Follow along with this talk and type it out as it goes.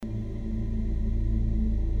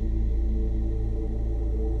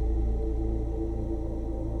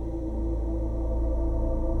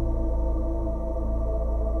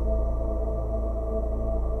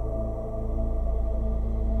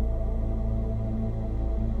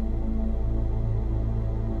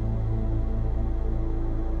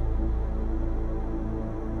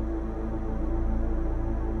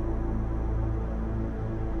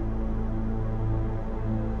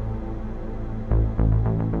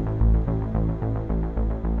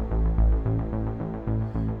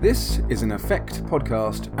This is an Effect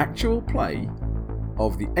Podcast actual play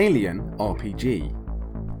of the Alien RPG.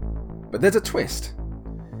 But there's a twist.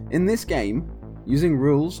 In this game, using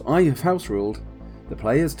rules I have house ruled, the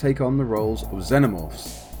players take on the roles of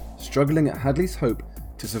xenomorphs, struggling at Hadley's Hope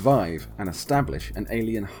to survive and establish an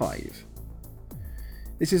alien hive.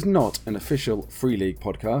 This is not an official Free League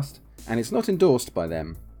podcast, and it's not endorsed by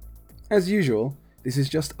them. As usual, this is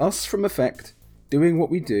just us from Effect doing what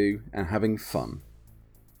we do and having fun.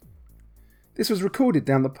 This was recorded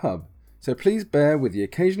down the pub, so please bear with the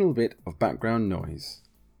occasional bit of background noise.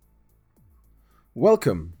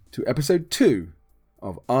 Welcome to episode 2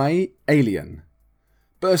 of I, Alien,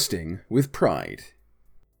 Bursting with Pride.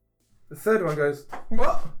 The third one goes,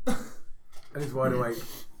 what? And he's wide awake.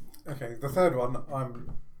 Okay, the third one,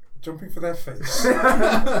 I'm jumping for their face.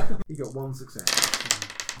 He got one success.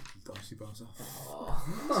 Dicey bars off.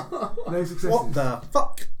 No successes. What the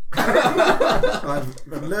fuck? I'm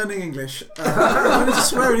learning English. When it's a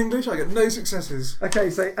swear in English, I get no successes. Okay,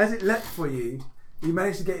 so as it leapt for you, you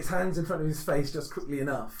managed to get his hands in front of his face just quickly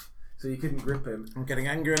enough so you couldn't grip him. I'm getting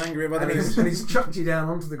angrier and angrier by the And minute. he's chucked you down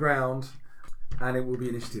onto the ground, and it will be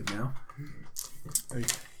initiative now. Okay.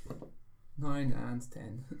 9 and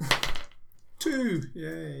 10. 2,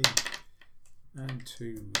 yay. And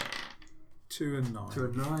 2. 2 and 9. 2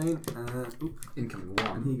 and 9, and Incoming and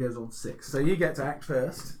 1. he goes on 6. So you get to act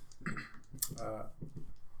first.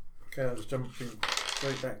 Okay, I'll just jump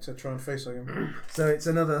straight back to try and face him. So it's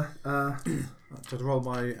another. To roll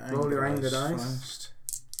my anger Roll your anger dice dice. first.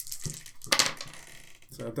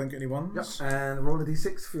 So I don't get any ones. Yep, and roll a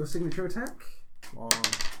d6 for your signature attack. 1,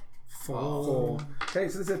 4. Okay,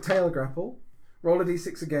 so this is a tail grapple. Roll a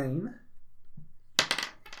d6 again.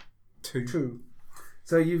 2.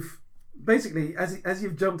 So you've basically, as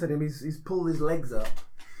you've jumped at him, he's pulled his legs up.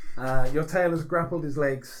 Your tail has grappled his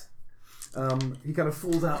legs. He kind of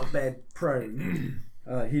falls out of bed, prone.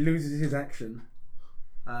 He loses his action,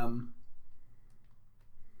 and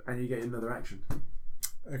you get another action.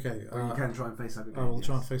 Okay. Or you can try and face up again. I will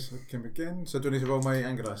try and yes. face him again. So do I need to roll my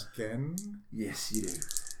anger dice again? Yes, you do.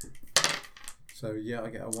 So yeah, I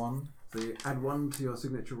get a 1. So you add 1 to your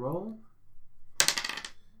signature roll.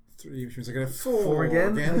 3, which means I get a 4. 4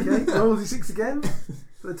 again. Okay. Roll d6 again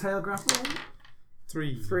for the tail grapple.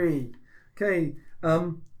 3. 3. Okay.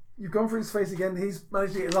 You've gone for his face again. He's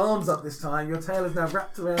managed to get his arms up this time. Your tail is now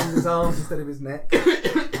wrapped around his arms instead of his neck.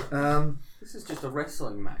 This is just a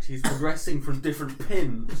wrestling match. He's progressing from different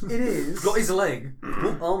pins. It is. He's got his leg.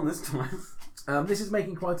 Arm this time. This is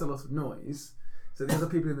making quite a lot of noise, so the other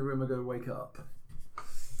people in the room are going to wake up.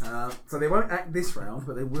 So they won't act this round,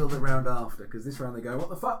 but they will the round after, because this round they go, what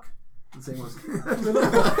the fuck? And saying what's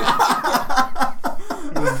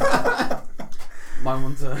Might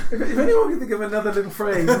want to... if anyone can think of another little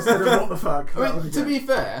phrase instead of what the fuck, that I would mean, be to great. be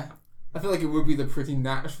fair, I feel like it would be the pretty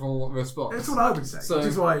natural response. That's what I would say, So, which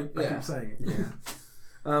is why I yeah. keep saying it.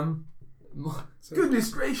 Yeah.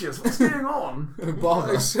 Goodness gracious, what's going on? I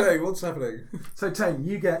Bother. say, what's happening? So Tane,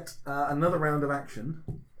 you get another round of action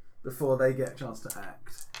before they get a chance to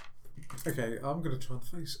act. Okay, I'm going to try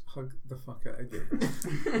and hug the fucker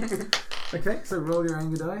again. Okay, so roll your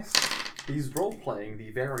anger dice. He's role-playing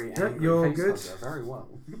the very Yep, angry you're face good. hugger very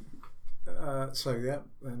well. So yeah,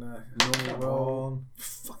 then Normal roll. 1,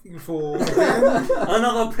 fucking 4 again.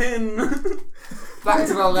 Another pin! Back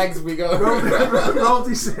to the legs we go. Roll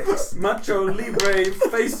d6. Macho Libre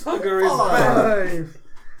face hugger is back.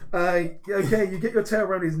 5. Okay, you get your tail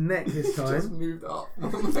around his neck this Just time. moved up.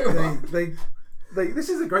 they, this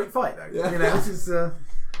is a great fight, though. Yeah. You know, this is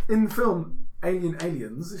in the film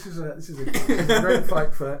Aliens. This is a great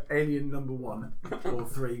fight for Alien number 1 or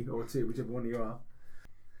 3 or 2, whichever one you are.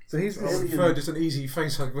 So he's I prefer just an easy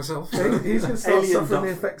face hug myself. he's going to start Alien suffering the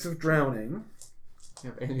duff. effects of drowning. You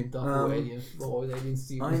have alien double, alien floor, alien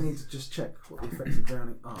steel. I need to just check what the effects of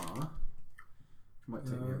drowning are. Might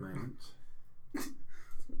take me a moment.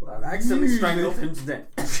 I've accidentally strangled him to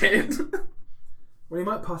death. Shit. Well, he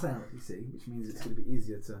might pass out, you see, which means it's going to be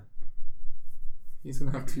easier to... He's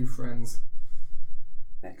gonna have 2 friends.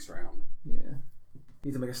 Next round. Yeah. You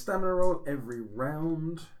need to make a stamina roll every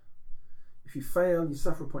round. If you fail, you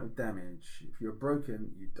suffer a point of damage. If you're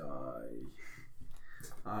broken, you die.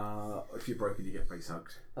 If you're broken, you get face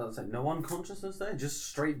hugged. I was like, no unconsciousness there? Just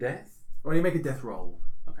straight death? Well, you make a death roll.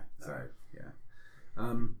 Okay. So, yeah.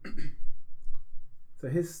 So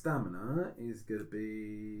his stamina is going to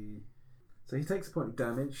be... So he takes a point of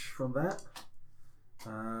damage from that.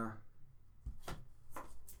 And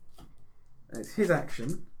it's his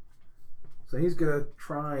action. So he's going to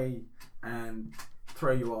try and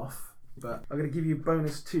throw you off. But I'm going to give you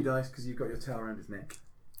bonus 2 dice because you've got your tail around his neck.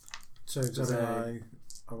 So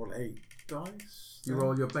I roll 8 dice. You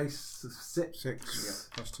roll your base of 6. 6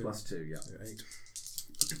 plus 2. Plus 2, yeah. So 8.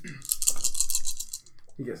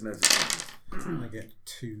 He gets no successes. I get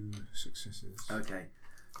 2 successes. Okay.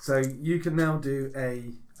 So you can now do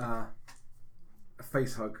a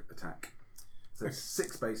face hug attack. So it's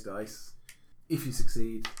 6 base dice. If you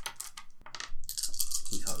succeed,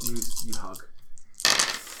 you hug.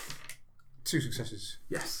 2 successes.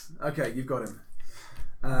 Yes. Okay, you've got him.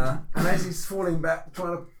 And as he's falling back,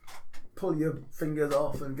 trying to pull your fingers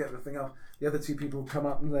off and get the thing off, the other 2 people come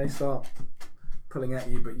up and they start pulling at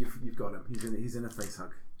you, but you've got him. He's in a face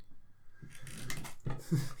hug.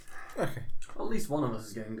 Okay. Well, at least one of us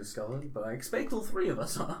is getting discovered, but I expect all 3 of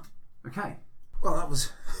us are. Okay. Well, that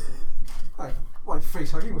was... my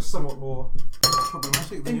face hugging was somewhat more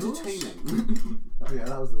problematic than yours. Entertaining. Oh yeah,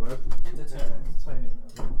 that was the word. Entertaining.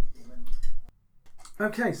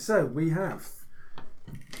 Okay, so we have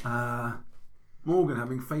Morgan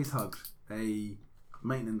having face hugged a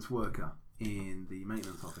maintenance worker in the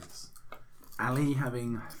maintenance office. Ali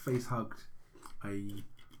having face hugged a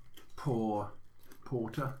poor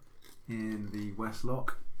porter in the West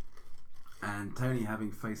Lock. And Tony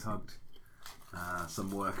having face hugged some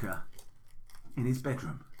worker in his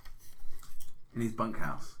bedroom, in his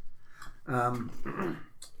bunkhouse.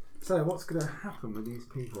 So what's going to happen with these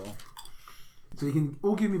people? So you can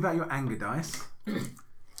all give me back your anger dice,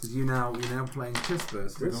 because you're now playing chest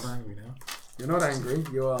bursters. We're not angry now. You're not angry.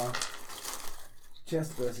 You are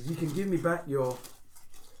chest bursters. You can give me back your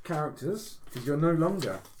characters, because you're no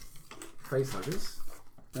longer face huggers.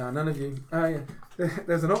 Now none of you.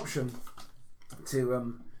 There's an option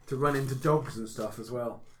to run into dogs and stuff as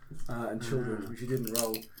well, and children, which you didn't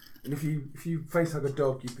roll. And if you face hug a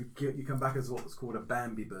dog, you come back as what's called a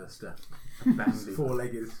Bambi burster. Bambi.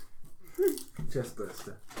 4-legged chest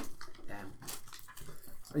burster. Damn.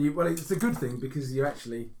 Well, it's a good thing because you're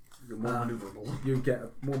more maneuverable. You get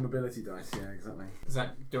more mobility dice. Yeah, exactly. Does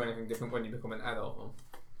that do anything different when you become an adult?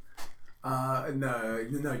 No.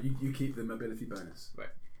 You keep the mobility bonus. Right.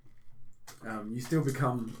 You still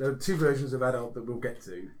become. There are 2 versions of adult that we'll get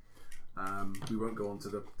to. We won't go on to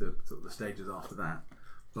the sort of the stages after that.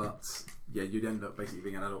 But yeah, you'd end up basically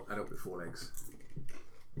being an adult with 4 legs.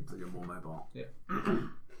 So you're more mobile. Yeah.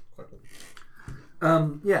 Quite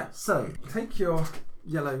good. Yeah. So take your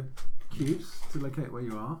yellow cubes to locate where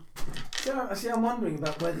you are. Yeah, I'm wondering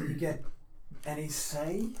about whether you get any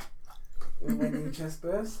say when you chest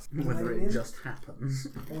burst. Whether it just happens.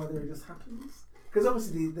 Or whether it just happens. Because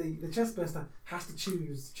obviously the chest burster has to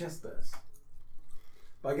choose chest burst.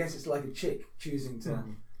 But I guess it's like a chick choosing to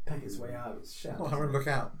peck its way out of its shell. Well, have a look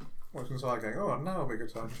out. What's inside going, oh, now will be a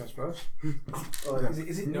good time for chest burst. Or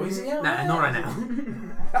is it noisy out Nah, there? not right now.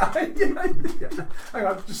 Yeah. Hang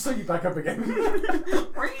on, just so you back up again.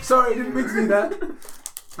 Sorry, I didn't mean to do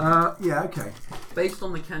that. Yeah, okay. Based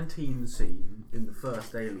on the canteen scene in the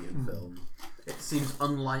first Alien film, it seems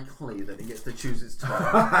unlikely that it gets to choose its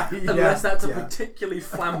time. Unless that's a particularly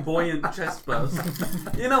flamboyant chest burst.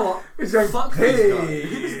 You know what? He's going, Fuck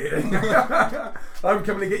hey! I'm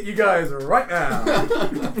coming to get you guys right now.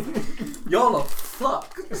 Y'all are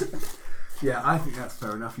fucked. Yeah, I think that's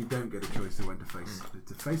fair enough. You don't get a choice of when to face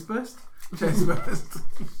burst, chest burst.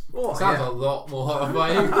 Oh, Sounds yeah. a lot more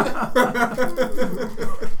horrifying.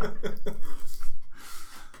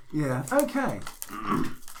 Yeah. Okay.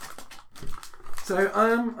 So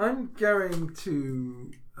I'm going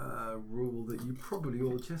to rule that you probably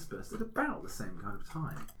all chest burst at about the same kind of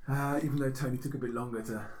time. Even though Tony took a bit longer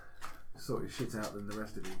to sort his shit out than the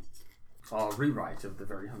rest of you. Our rewrite of the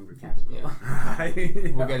Very Hungry Caterpillar.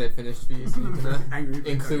 We'll get it finished for you so you can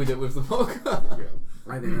include it with the podcast.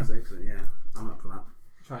 I think that's excellent. Yeah, I'm up for that.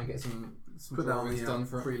 Try and get some Put that on drawings the done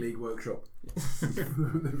for free league workshop.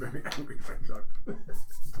 The Very Angry French Dog.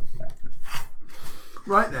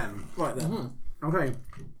 Right then. Okay.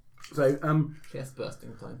 So chest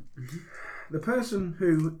bursting time. the person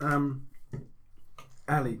who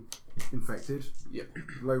Ali infected, Yep.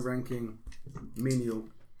 low-ranking menial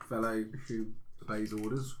fellow who obeys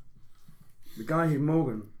orders. The guy who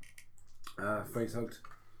Morgan face hugged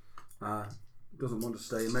doesn't want to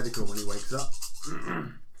stay in medical when he wakes up.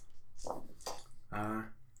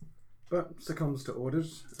 But succumbs to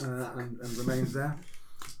orders and remains there.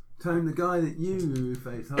 Tone, the guy that you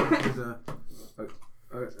face hugged is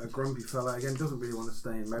a grumpy fella, again, doesn't really want to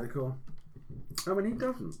stay in medical. I mean, he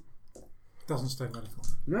doesn't. Doesn't stay medical.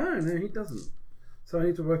 No, he doesn't. So I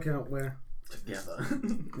need to work out where Together.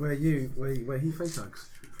 where he face hugs.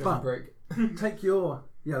 But Break. take your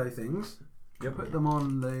yellow things, put them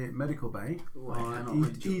on the medical bay Ooh, I on cannot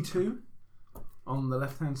read E2 on the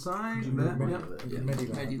left hand side. There, yeah.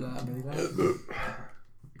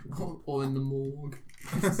 Or in the morgue.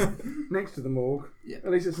 Next to the morgue. Yeah.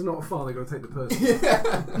 At least it's not a far. They've got to take the person.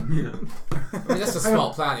 Yeah. Yeah. I mean, that's a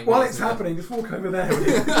smart planning. While isn't it's it? happening, just walk over there.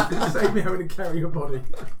 Save me having to carry your body.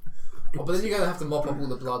 Oh, but then you're going to have to mop up all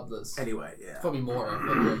the blood that's Anyway, yeah. probably more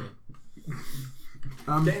effort,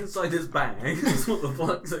 really. Get inside his bag. That's what the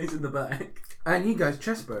fuck says in the bag. And you guys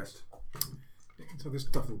chest burst. So this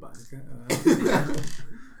duffel bag.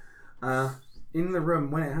 In the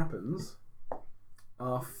room when it happens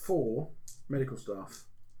are 4 medical staff.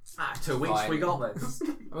 2 weeks Fine. we got this.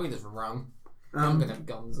 I mean, just run. I'm going to have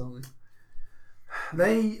guns on me.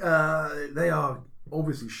 They are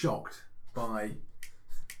obviously shocked by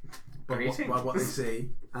what they see.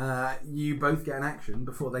 You both get an action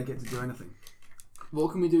before they get to do anything.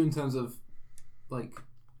 What can we do in terms of, like,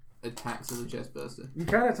 attacks of the chest burster? You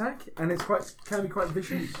can attack, and it's can be quite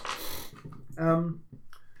vicious.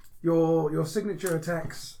 Your signature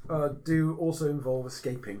attacks do also involve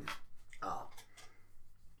escaping.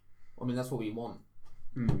 I mean, that's what we want.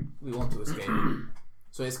 We want to escape.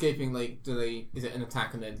 So escaping, like, is it an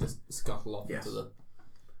attack and then just scuttle off Yes. into the...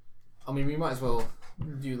 I mean, we might as well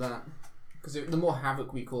do that. Because the more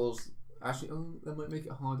havoc we cause... Actually, that might make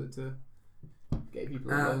it harder to get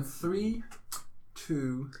people alone. 3,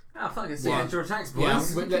 2... Fuck it. One. Signature attacks, Yeah,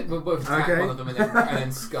 boys. we'll both attack Okay. one of them and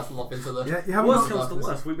then scuttle off into the... Yeah, you haven't Worst got- comes to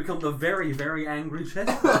worst, we become the very, very angry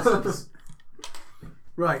chestbursers.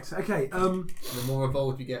 Right, okay. The more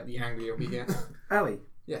evolved you get, the angrier we get. Ali,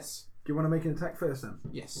 Yes. do you want to make an attack first then?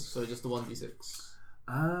 Yes. So just the 1d6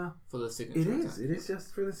 for the It signature is. attack. It is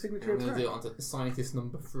just for the signature I'm going to attack. do it onto scientist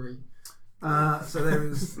number 3. So there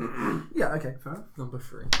is... yeah, okay, fair enough. Number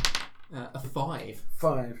 3. A 5.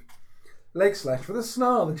 5. Leg slash. With a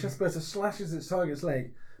snarl, the chestburster slashes its target's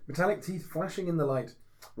leg, metallic teeth flashing in the light.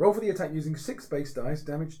 Roll for the attack using 6 base dice,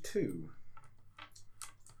 damage 2.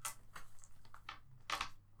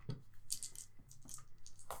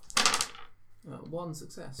 One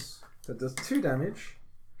success. So it does 2 damage.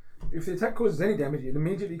 If the attack causes any damage, it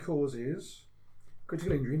immediately causes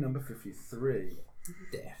critical injury number 53.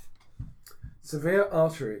 Death. Severe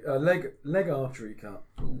artery, leg artery cut.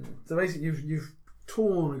 Ooh. So basically, you've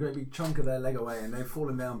torn a great big chunk of their leg away, and they've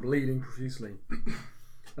fallen down bleeding profusely.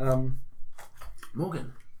 Morgan.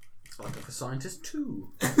 I'll go for scientist 2.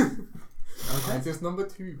 Scientist number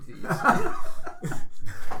 2, please.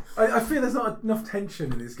 I feel there's not enough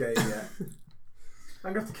tension in this game yet.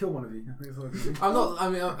 I'm gonna have to kill one of you. I think that's what I'm doing. I'm not. I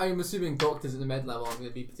mean, I'm assuming doctors at the med level aren't going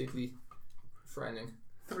to be particularly threatening.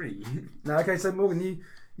 3. No, okay. So Morgan,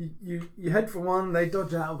 you head for one. They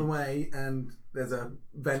dodge out of the way, and there's a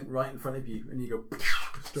vent right in front of you, and you go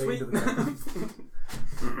straight Sweet. into the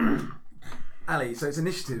vent. Ali, so it's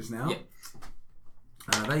initiatives now. Yep.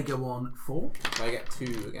 They go on 4. So I get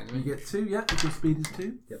 2 again. You get 2. Yeah, if your speed is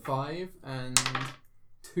 2. 5 and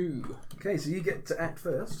 2. Okay, so you get to act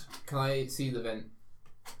first. Can I see the vent?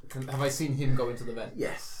 Have I seen him go into the vent?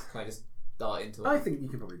 Yes. Can I just dart into it? I think you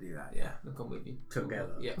can probably do that. Yeah, I'll come with you.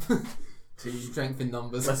 Together. Yeah. Strength in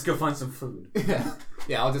numbers. Let's go find some food. Yeah.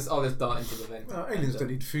 I'll just dart into the vent. Aliens don't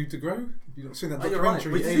need food to grow. Have you not seen that You're right.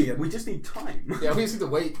 documentary, We Alien? just need time. Yeah, we just need to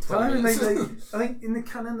wait 12 Time, and minutes. I think in the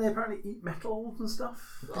canon they apparently eat metals and stuff.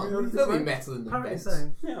 There'll be metal in the Apparently vents.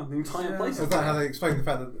 so. Yeah, the entire Yeah. place. Is that how they explain the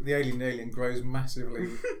fact that the alien grows massively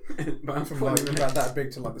from like about that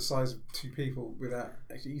big to like the size of 2 people without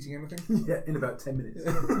actually eating anything? Yeah, in about 10 minutes.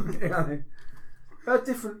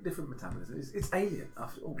 Different metabolism. It's alien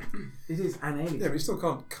after all. It is an alien. Yeah, but you still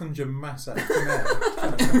can't conjure mass out of thin air.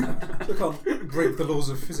 Still can't break the laws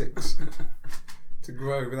of physics to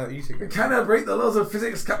grow without eating it. Can I break the laws of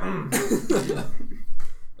physics? Okay,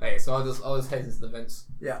 so I'll just head into the vents.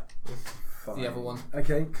 Yeah. Fine. The other one.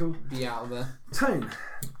 Okay, cool. Be out of there. Tone.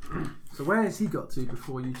 So where has he got to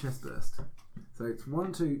before you chest burst? So it's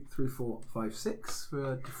 1, 2, 3, 4, 5, 6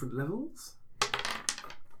 for different levels.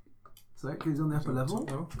 So he's on the upper level.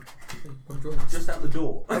 Just out the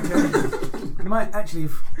door. Okay. You might actually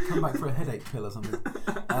have come back for a headache pill or something.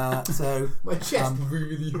 So My chest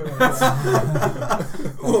really hurts.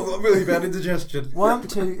 Oh, really bad indigestion. 1,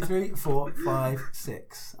 2, 3, 4, 5,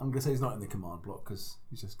 6. I'm going to say he's not in the command block because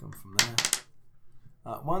he's just gone from there.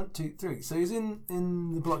 1, 2, 3. So he's in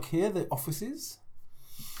the block here, the offices.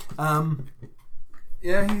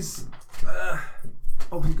 Yeah, he's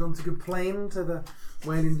obviously gone to complain to the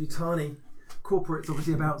Weyland-Yutani corporates,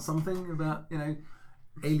 obviously about something, about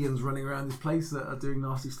aliens running around this place that are doing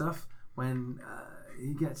nasty stuff. When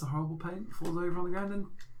he gets a horrible pain, falls over on the ground, and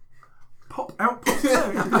out pops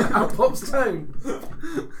Tone. Out pops Tone.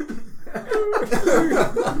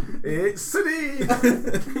 It's City.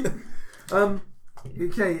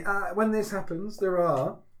 Okay, when this happens, there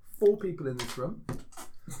are 4 people in this room.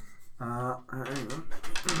 Hang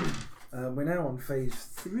on. We're now on phase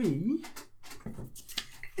 3.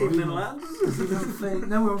 Evening, lads.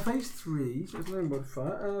 No, we're on phase 3. So it's no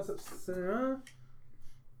modifier.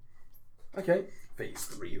 Okay. Phase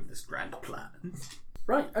 3 of this grand plan.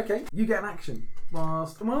 Right, okay. You get an action.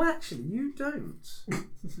 Well, actually, you don't.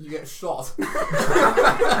 You get shot. You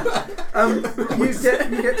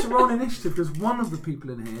get to roll initiative because one of the people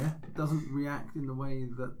in here doesn't react in the way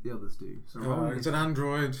that the others do. So roll It's an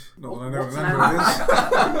android. Not that I know What's what an an android is.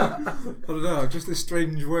 I don't know. Just this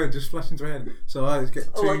strange word just flashed into my head. So I get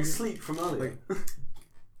 2. Oh, like sleep from earlier.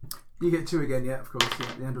 You get 2 again, yeah, of course. Yeah,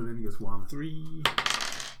 the android only gets 1. 3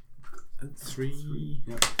 and 3.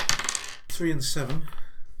 Yep. 3 and 7.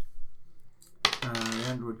 The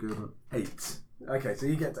android goes on 8. Okay, so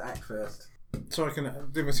you get to act first. So I can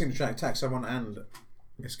do my signature attack someone and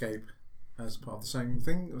escape as part of the same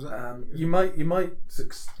thing. Was that? You might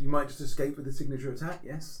just escape with the signature attack.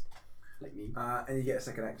 Yes. Like me. And you get a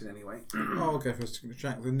second action anyway. I'll go for a signature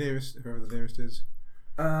attack. The nearest, whoever the nearest is.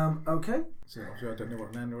 Okay. So obviously I don't know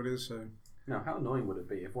what an android is. So. Now, how annoying would it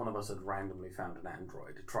be if one of us had randomly found an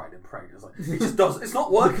android, tried and prayed, it's like, it just does, it's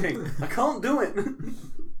not working, I can't do it.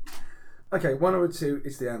 Okay, 1 or 2,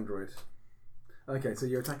 it's the android. Okay, so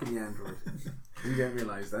you're attacking the android. You don't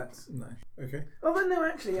realise that. No. Okay. Oh, then no,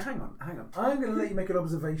 actually, hang on. I'm going to let you make an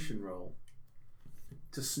observation roll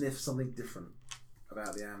to sniff something different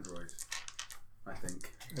about the android, I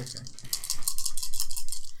think. Okay.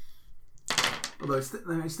 Although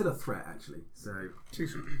it's still a threat, actually. So 2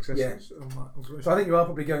 successes. Yeah. On my observation. I think you are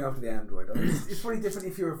probably going after the android. I mean, it's probably different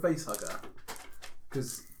if you're a face hugger,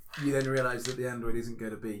 because you then realise that the android isn't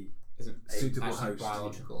going to be Isn't suitable actually host.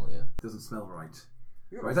 biological, yeah. Doesn't smell right.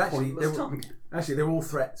 You're Right, a actually, pointless tongue. they're all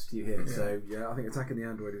threats to you here. Yeah. So yeah, I think attacking the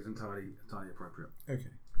android is entirely appropriate. Okay.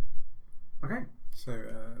 Okay. So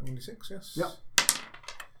only 6, yes. Yep.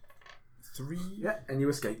 3. Yeah, and you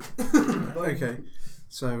escape. Okay.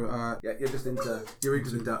 So Yeah, you're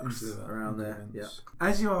into the ducks into the around there. vents. Yeah.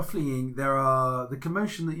 As you are fleeing, the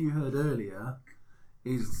commotion that you heard earlier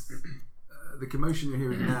is the commotion you're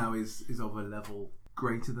hearing now is of a level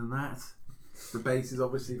greater than that. The base is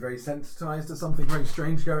obviously very sensitised to something very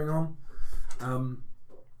strange going on.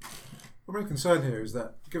 my main concern here is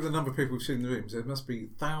that, given the number of people we've seen in the rooms, there must be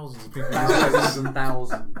thousands of people. in this Thousands place. and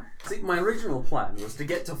thousands. See, my original plan was to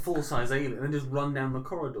get to full-size alien and then just run down the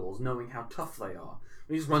corridors knowing how tough they are.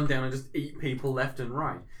 We just run down and just eat people left and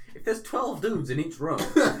right. If there's 12 dudes in each row,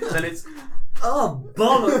 then it's, oh,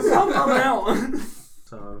 bollocks, I'm out.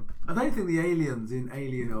 So, I don't think the aliens in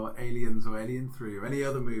Alien or Aliens or Alien 3 or any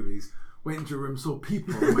other movies went into a room, saw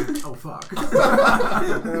people and went, oh fuck.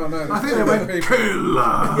 Oh, no, I think they went,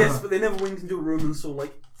 killer! yes, but they never went into a room and saw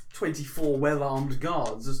like 24 well-armed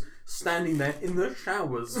guards just standing there in the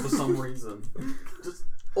showers for some reason. Just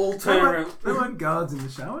all turn around. There weren't guards in the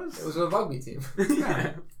showers. It was a rugby team.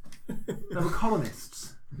 Yeah. They were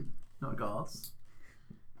colonists, not guards.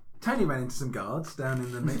 Tony ran into some guards down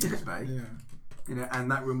in the maintenance bay. Yeah. You know, and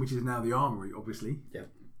that room, which is now the armory, obviously. Yep.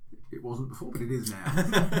 It wasn't before, but it is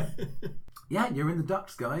now. Yeah, you're in the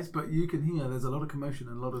ducts, guys, but you can hear there's a lot of commotion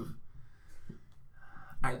and a lot of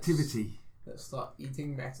activity. Let's start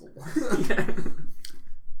eating metal.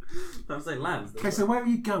 I'm saying, lads, Okay, so where are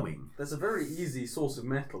you going? there's a very easy source of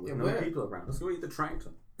metal with Yeah, no where? people around. Let's go eat the tractor.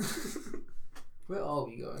 Where are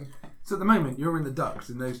we going? So at the moment, you're in the ducts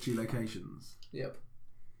in those 2 locations. Yep.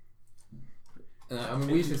 I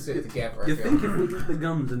mean, we should sit together. You I feel. think if we eat the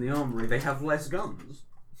guns in the armory, they have less guns?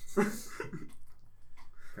 Okay,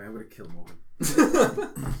 I'm going to kill Morgan.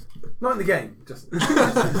 Not in the game, just.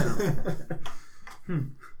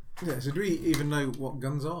 Yeah. So do we even know what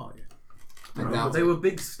guns are? I doubt They it. were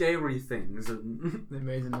big, scary things, and They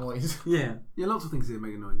made a noise. yeah. Yeah, lots of things here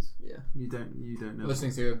make a noise. Yeah. You don't know.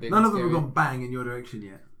 Listening to a big. None of them have scary- gone bang in your direction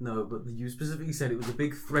yet. No, but you specifically said it was a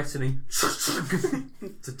big threatening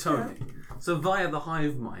to Tony. So via the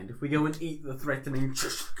hive mind, if we go and eat the threatening,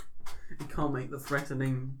 you can't make the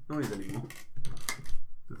threatening noise anymore.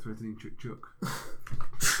 The threatening chuk.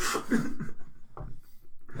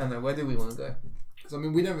 I don't know. Where do we want to go? Because I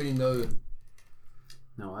mean, we don't really know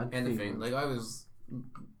No, I anything. Like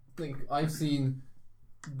I've seen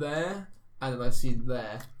there, and then I've seen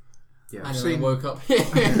there, Yeah, and I've then seen- I woke up here.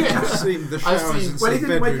 I've seen the I've showers seen- and Well, he said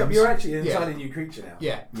didn't wake up. bedrooms. You're actually inside Yeah. a new creature now.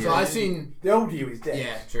 Yeah. So Yeah. I've seen. The old you is dead.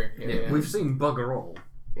 Yeah, true. Yeah. We've seen bugger all.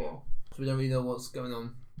 Yeah. So we don't really know what's going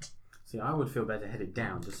on. See, I would feel better headed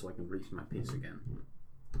down just so I can reach my piece again.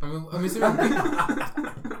 I'm assuming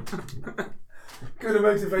Good a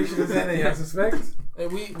motivation as any, I suspect.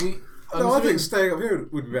 we. I'm No, I assuming- think staying up here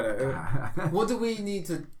would be better. What do we need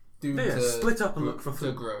to do Yeah, to split up and look for to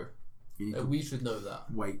food. grow? You need to We should know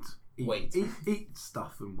that. wait. Wait. Eat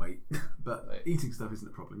stuff and wait. But Right. eating stuff isn't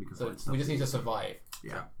a problem. You can So find stuff. we just need to survive.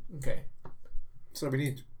 Yeah. Okay. So we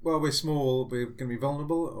need. Well, we're small. We're going to be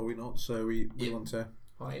vulnerable, or we're not. So we want to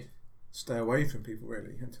Hide. stay away from people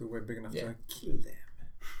really until we're big enough Yeah. to kill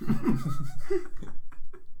them.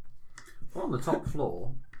 We're on the top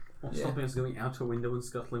floor. What's Yeah. stopping us going out a window and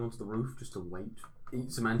scuttling onto the roof just to wait?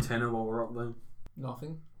 Eat some antenna while we're up there?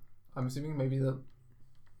 Nothing. I'm assuming maybe the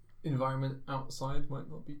environment outside might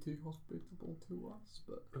not be too hospitable to us,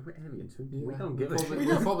 but We're alien too. yeah, We don't give a probably, shit.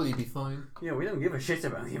 We'll probably be fine. Yeah, we don't give a shit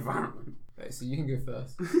about the environment. Right, so you can go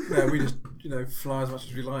first. Yeah, we just fly as much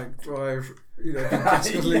as we like, drive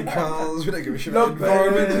gasoline cars. We don't give a shit about Log the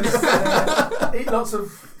environment. burgers, eat lots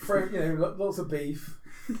of lots of beef.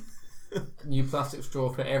 New plastic straw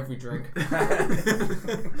for every drink.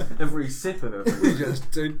 Every sip of it. We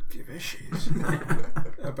just don't give a shit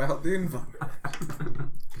about the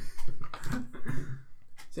environment.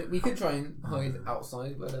 So we could try and hide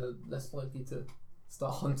outside where they're less likely to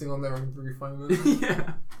start hunting on their own roof, I imagine.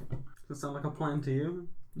 Yeah. Does that sound like a plan to you?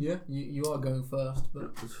 Yeah, you are going first,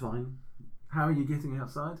 but That's fine. How are you getting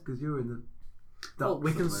outside? Because you're in the. Well,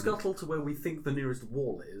 we ducts can at the moment. scuttle to where we think the nearest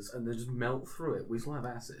wall is and then just melt through it. We still have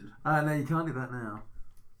acid. No, you can't do that now.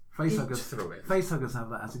 Eat Facehuggers through it. Facehuggers have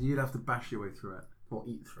that acid. You'd have to bash your way through it, Or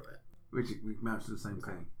eat through it. which we amounts to the same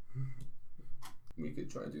thing. we could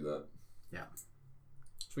try and do that. Yeah.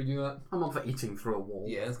 Should we do that? I'm up for eating through a wall.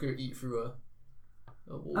 Yeah, let's go eat through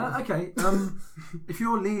a wall. Okay. If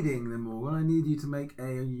you're leading them, Morgan, I need you to make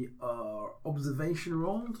a observation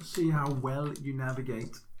roll to see how well you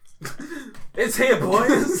navigate. It's here,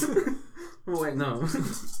 boys! Oh, wait, no.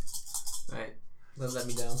 Right, let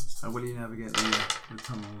me down. How well you navigate the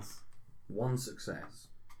tunnels. 1 success.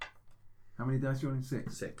 How many dice are you rolling?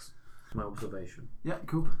 6. 6. My observation. Yeah,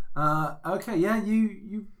 cool. Okay, yeah,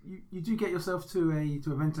 you do get yourself to a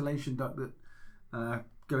ventilation duct that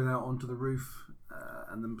goes out onto the roof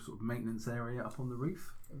and the sort of maintenance area up on the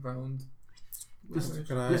roof. Around. Just-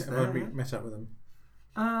 Can I, Yes, have there, I yeah. met up with them?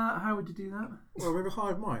 How would you do that? Well, we have a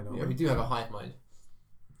hive mind, aren't Yeah, we do have a hive mind.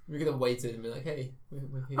 We could have waited and be like, hey,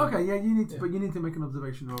 we're here. Okay, yeah, you need to, Yeah. but you need to make an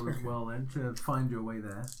observation roll as well then to find your way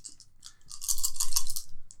there.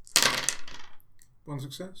 1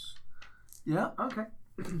 success. Yeah, okay.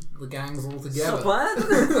 The gang's all So together. bad?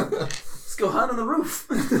 Let's go hide on the roof.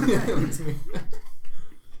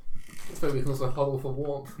 That's where we can also huddle for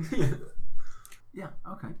warmth. Yeah,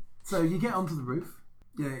 okay. So you get onto the roof.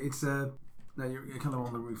 Yeah, it's no, you're kind of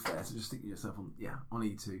on the roof there, so just stick yourself on on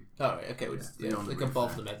E2. Alright, okay, we're just you're on the like roof above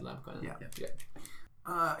there. the med lab kind of. Yeah.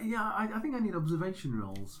 Yeah. I think I need observation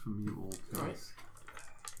rolls from you all. Guys. Right.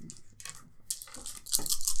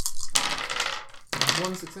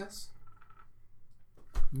 1 success.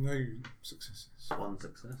 No successes. 1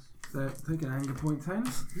 success. So take an anger point, Tone.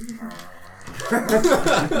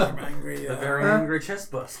 I'm angry. A very angry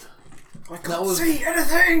chest burst. I That can't was- see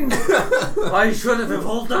anything. I should have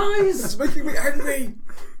evolved eyes! It's making me angry.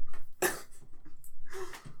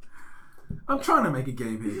 I'm trying to make a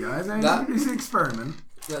game here, guys. I mean, That- it's an experiment.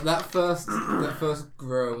 That first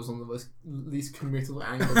grow was one of the most least committal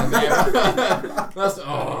angles I've ever. That's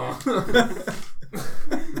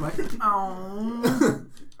Like, oh,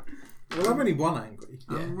 Well, I'm only 1 angry.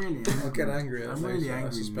 I'm really angry. I'll get angry. I'm really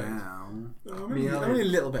angry now. I'm only a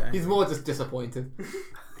little bit angry. He's more just disappointed.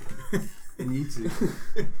 And you two.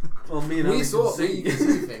 Well, me and We Alex saw can we can see.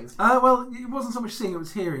 see things. Well, it wasn't so much seeing; it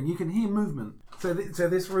was hearing. You can hear movement. So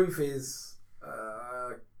this roof is.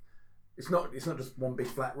 It's not just one big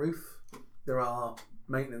flat roof. There are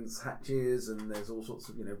maintenance hatches, and there's all sorts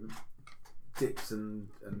of dips and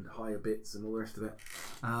higher bits and all the rest of it.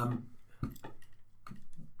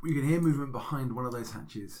 You can hear movement behind one of those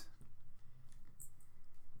hatches,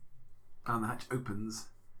 and the hatch opens,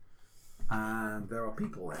 and there are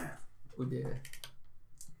people there. Oh dear.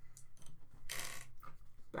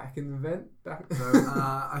 Back in the vent. Back. So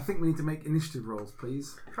I think we need to make initiative rolls,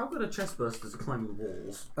 please. How good a chest burst is climbing the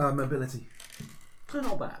walls? Mobility. So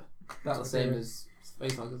not bad. That's the same as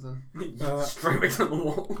Space Huggers then. Straight back to the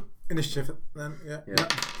wall. Initiative then, yeah. Yeah.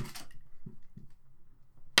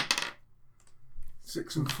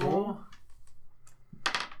 6 and 4.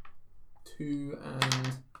 2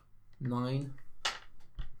 and 9.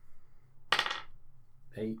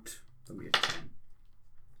 8. Then we get 10.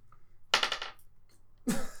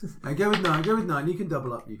 Go with 9. Go with 9. You can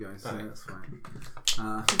double up, you guys. So Okay. that's fine.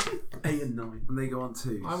 8 and 9. And they go on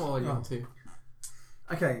 2. I'm already on 2.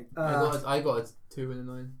 Okay. I got a 2 and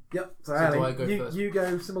a 9. Yep. So, So do Ali, I go first? you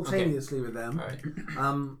go simultaneously with them. Alright.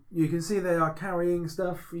 You can see they are carrying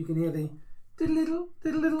stuff. You can hear the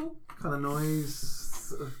diddle-diddle kind of noise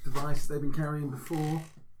sort of device they've been carrying before.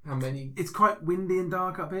 How many? It's quite windy and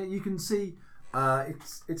dark up here. You can see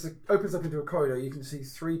opens up into a corridor. You can see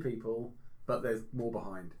 3 people, but there's more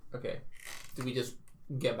behind. Okay. Do we just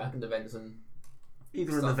get back in the vents and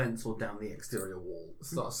Either in the vents or down the exterior wall.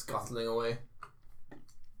 start scuttling away?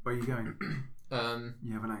 Where are you going?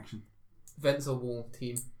 You have an action. Vents or wall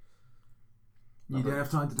team? You don't have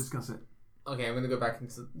time to discuss it. Okay, I'm gonna go back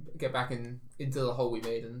into the hole we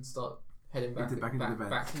made and start heading back Back into the vents.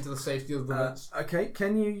 back into the safety of the vents. Okay,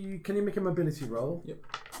 can you make a mobility roll? Yep.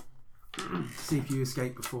 See if you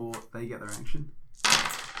escape before they get their action.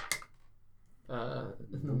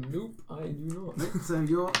 Nope, I do not. So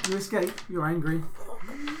you escape. You're angry.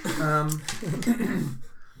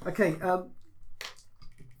 Okay.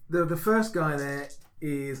 The first guy there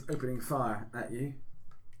is opening fire at you.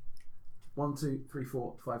 1, 2, 3,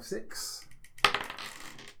 4, 5, 6.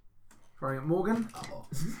 Firing at Morgan.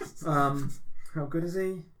 How good is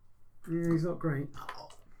he? He's not great.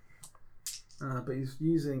 But he's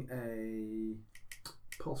using a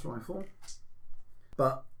pulse rifle.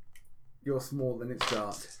 But you're small and it's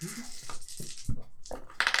dark.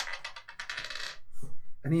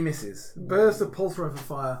 And he misses. Burst of pulse rifle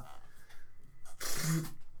fire.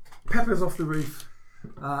 Peppers off the roof.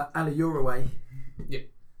 Ali, you're away. Yep.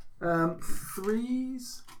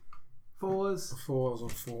 3s? 4s? 4s or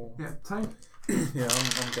 4. Yeah, Tone. Yeah,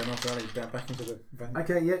 I'm going off Ali back into the vent.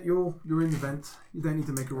 Okay, yeah, you're in the vent. You don't need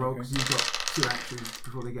to make a roll because you've got 2 actions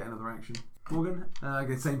before they get another action. Morgan,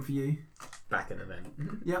 okay, same for you. Back in the vent.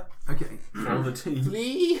 Yep, okay. For the team.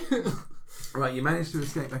 Flee! Right, you managed to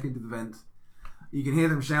escape back into the vent. You can hear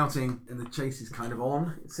them shouting, and the chase is kind of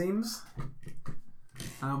on, it seems.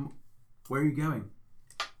 Where are you going?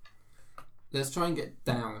 Let's try and get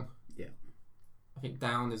down. Yeah. I think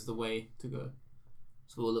down is the way to go.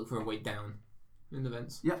 So we'll look for a way down in the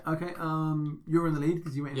vents. Yeah, okay. You're in the lead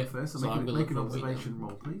because you went in Yep, first. So, so I'm gonna make an look for a way observation down.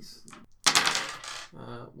 roll, please.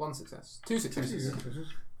 1 success. 2 successes.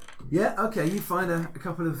 Yeah, okay. You find a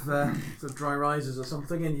couple of sort of dry risers or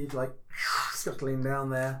something, and you'd like scuttling down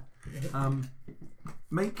there.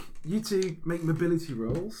 You two make mobility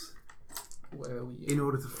rolls Where are we? in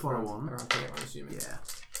order to follow on. Around here, I'm assuming. Yeah.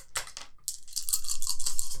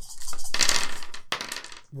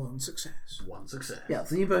 1 success. 1 success. Yeah,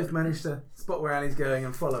 so you both managed to spot where Ali's going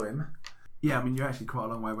and follow him. Yeah, I mean, you're actually quite a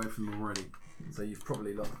long way away from them already. So you've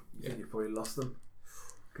probably lost them.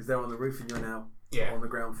 Because they're on the roof and you're now on the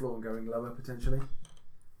ground floor and going lower, potentially.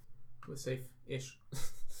 We're safe-ish.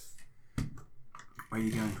 Where are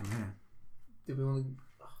you going from here? Do we want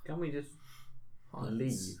Can we just to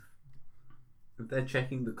leave? If they're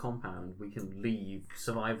checking the compound, we can leave,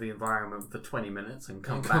 survive the environment for 20 minutes and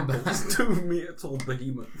come back as 2 meter tall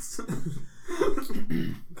behemoths.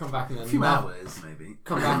 Come back in A few hours, maybe.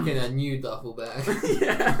 Come back in a new duffel bag.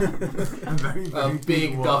 Yeah. A very, very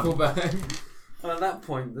big one. duffel bag. And at that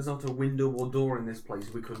point, there's not a window or door in this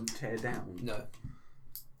place we couldn't tear down. No.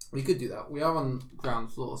 We could do that. We are on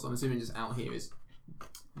ground floor, so I'm assuming just out here is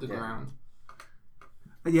the ground.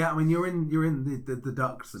 Yeah, I mean you're in the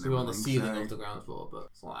ducts. And So we're on the everything, ceiling so- of the ground floor, but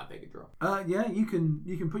it's not that big a drop. Yeah, you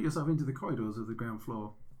can put yourself into the corridors of the ground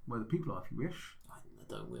floor where the people are if you wish. I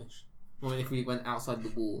don't wish. I mean, if we went outside the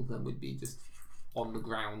wall, then we'd be just on the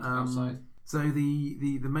ground outside. So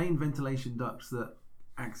the main ventilation ducts that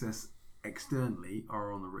access externally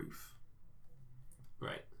are on the roof.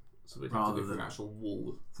 Right. So we'd have to go through an than- actual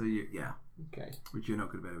wall. So yeah, Okay. which you're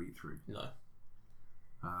not going to be able to eat through. No.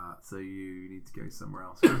 So you need to go somewhere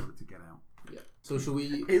else in order to get out. Yeah. So should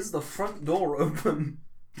we? Is the front door open?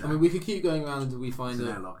 I mean, we could keep going around until we It's find an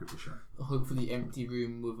a airlock if we show. hopefully empty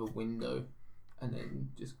room with a window, and then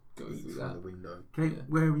just go through Through the that. window. Okay, Yeah.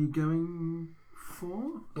 where are you going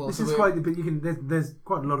for? Well, this so is we're- quite. But you can. There's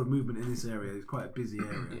quite a lot of movement in this area. It's quite a busy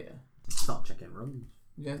area. Yeah. Start checking rooms.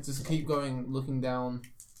 Yeah. Just keep going, looking down,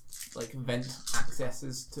 like vent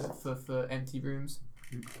accesses for empty rooms,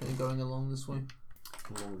 and going along this way.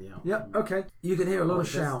 Along the outside. Yep. Okay. You can hear a lot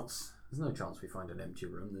of There's- shouts. There's no chance we find an empty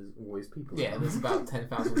room. There's always people. Yeah, around. there's about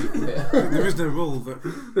 10,000 people here. There is no rule that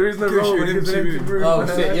There is no Gives roll you an because empty an empty room. room. Oh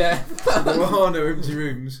shit! Yeah. there are no empty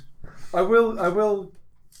rooms. I will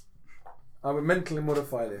mentally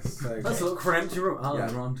modify this. So. Let's look for an empty room. Oh, Yeah.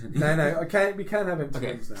 there aren't any. No. We can have empty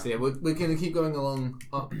Okay. rooms now. So yeah, we're gonna keep going along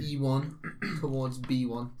up E1 towards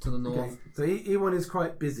B1 to the north. Okay. So E1 is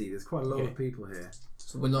quite busy. There's quite a lot Okay. of people here.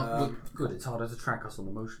 So we're not. Good, it's harder to track us on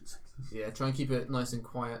the motion sensors. Yeah, try and keep it nice and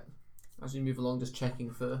quiet as we move along. Just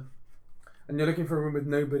checking for, And you're looking for a room with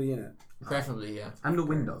nobody in it. preferably, yeah, And a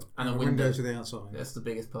window. and a The window. window to the outside. That's the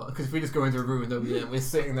biggest part. Because if we just go into a room and nobody in, we're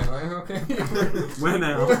sitting there like, okay. Where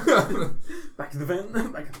now? Back in the vent.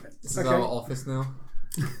 Back in the vent. This is Okay. our office now.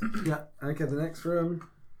 Yeah. Okay. The next room.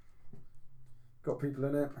 Got people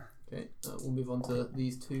in it. Okay, we'll move on to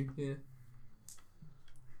these two here.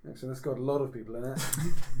 Excellent. It's got a lot of people in it.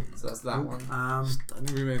 So that's that one.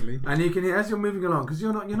 Stunning medley. And you can hear as you're moving along, because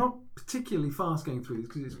you're not particularly fast going through these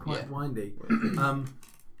because it's quite windy.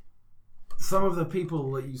 Some of the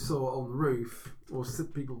people that you saw on the roof, or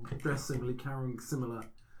people dressed similarly, carrying similar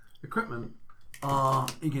equipment,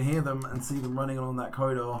 you can hear them and see them running along that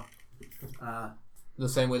corridor. The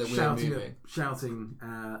same way that we're moving. Shouting,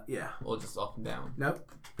 yeah. Or just up and down. Nope.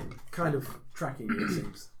 Kind of tracking you, it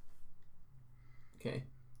seems. Okay.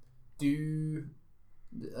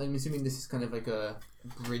 I'm assuming this is kind of like a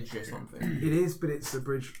bridge or something. It is, but it's a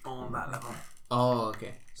bridge on that level. Oh,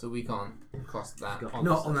 okay. So we can't cross that.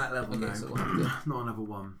 Not on that level, okay, no. So we'll have to Not on level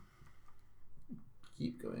 1.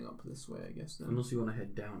 keep going up this way, I guess. Then. Unless you want to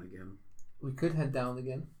head down again. We could head down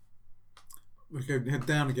again. We could head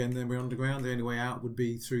down again, then we're underground. The only way out would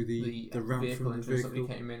be through the ramp vehicle from the entrance that vehicle.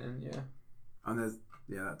 we came in, and yeah. And there's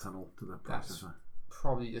that tunnel to the That's processor.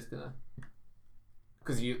 probably just gonna,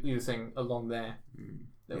 because you were saying along there,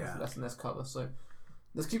 there was Yeah. less and less cover. So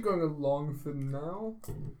let's keep going along for now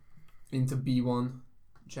into B1,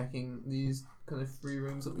 checking these kind of 3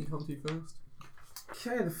 rooms that we come to first.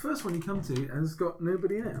 Okay, the first one you come to has got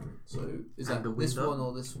nobody in it. So is And that the this window? one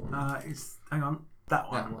or this one? Hang on, that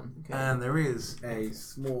one. That one. Okay. And there is a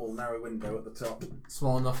small narrow window at the top.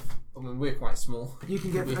 Small enough. I mean, we're quite small. You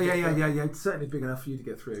can get. We Yeah. fit It's certainly big enough for you to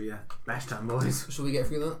get through. Yeah. Bash time, boys. Shall we get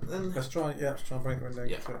through that then? Let's try and break the window.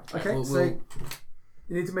 Yeah. Okay, We'll- so we'll-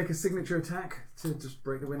 you need to make a signature attack to just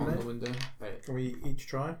break the on window. the window. Right. Can we each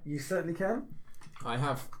try? You certainly can. I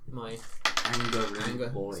have my Anger.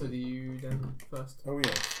 Boy. So do you then first? Oh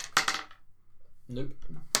yeah. Nope.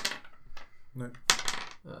 Nope.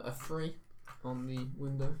 A 3 on the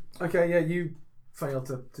window. Okay, yeah, you fail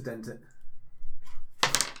to dent it.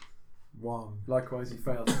 1. Likewise, you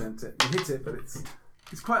fail to dent it. You hit it, but it's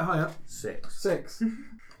quite high up. 6. 6.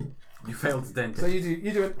 You failed to dent So it.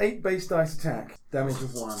 you do an 8 base dice attack, damage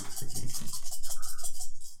of 1.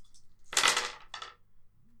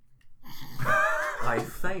 I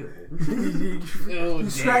failed. you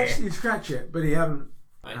scratch it, but you haven't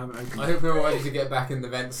opened I it. hope we're all ready to get back in the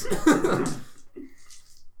vents.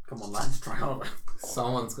 Come on, lads, try harder.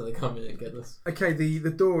 Someone's gonna come in and get us. Okay, the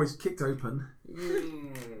door is kicked open,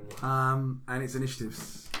 and it's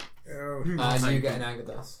initiatives. Oh. And you get an anger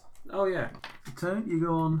dice. Oh yeah. Turn, you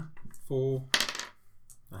go on. 4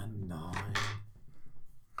 and 9.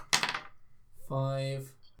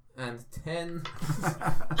 5 and 10.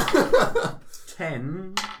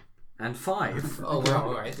 10 and 5. Oh wow!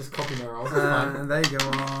 Alright, just copy my rolls. That's fine. And they go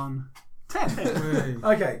on 10. Hey.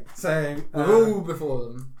 Okay, so We're all before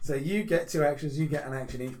them. so you get 2 actions. You get an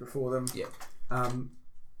action each before them. Yep.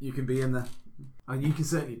 You can be in the. You can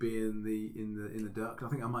certainly be in the duct. I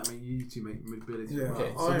think I might make you two make mobility. Yeah.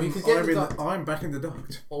 Okay, so we could get I'm, the in duct. I'm back in the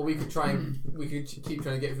duct. Or we could try and keep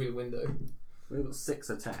trying to get through the window. We've got 6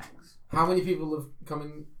 attacks. How many people have come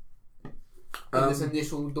in this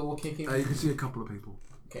initial door kicking? You can see a couple of people.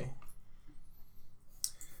 Okay,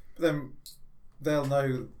 But then they'll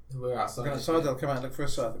know we're outside. we're outside. They'll come out and look for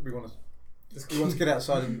us. So we want to get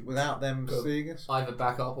outside and without them Cool. seeing us. Either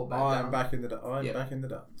back up or back down. I'm back in the duct. I'm Yeah. back in the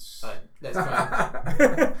ducts. Alright, let's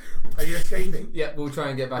try. Are you escaping? Yeah, we'll try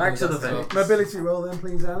and get back Back in to the dust as well. vent. Mobility roll then,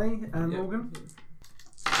 please, Ali and Yeah. Morgan.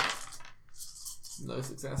 No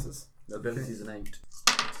successes. Ability's an 8.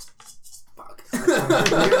 Fuck. You get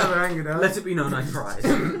another anger dice. Let it be known I tried.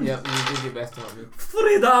 Yeah, you did your best, aren't you?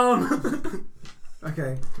 Freedom!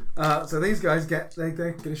 Okay, so these guys they're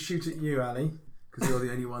going to shoot at you, Ali, because you're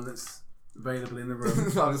the only one that's available in the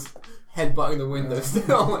room. I was headbutting the window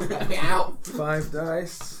still. Let me out. 5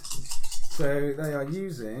 dice. So they are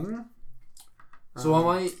using. So am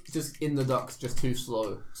I just in the ducts, just too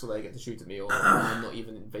slow, so they get to shoot at me, or I'm not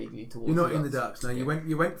even vaguely towards? You're not in the ducts? ducts. No, you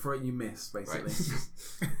Okay. went for it. You missed basically.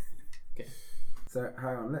 Right. Okay. So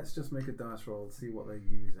hang on, let's just make a dice roll and see what they're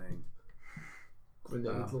using.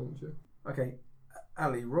 Grenade launcher. Okay,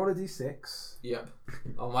 Ali, roll a d6. Yep.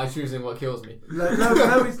 Oh, am I choosing what kills me?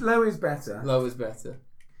 Low is better. Low is better.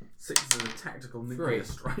 6 is a tactical nuclear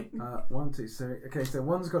 3. strike. 1, 2. So okay, so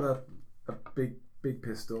one's got a big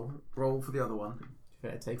pistol. Roll for the other one.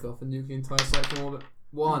 Better take off a nuclear entire site from orbit.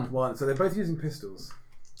 1. 1. So they're both using pistols.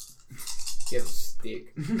 Get a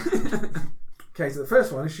stick. Okay, so the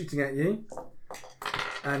first one is shooting at you,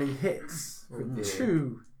 and he hits for Oh, dear.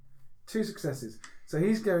 two successes. So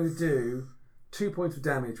he's going to do 2 points of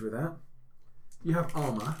damage with that. You have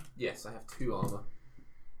armor. Yes, I have 2 armor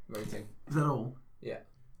rating. Is that all? Yeah.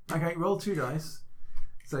 Okay, roll 2 dice.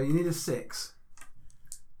 So you need a 6.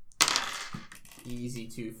 Easy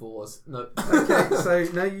 2 4s. No. Okay, so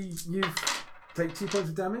now you've take 2 points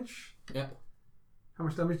of damage. Yep. How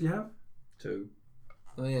much damage do you have? 2.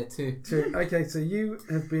 Oh yeah, 2. 2. Okay, so you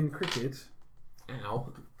have been critted.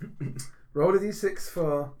 Ow. Roll a d6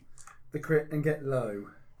 for the crit and get low.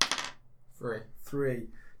 3.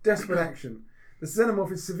 Desperate action. The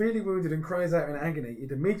xenomorph is severely wounded and cries out in agony.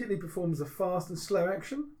 It immediately performs a fast and slow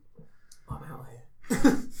action. I'm out here.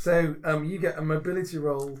 So you get a mobility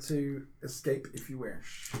roll to escape if you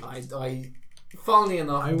wish. I funnily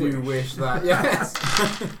enough, I do wish that. Yes.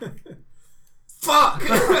 Fuck!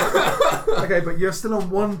 Okay, but you're still on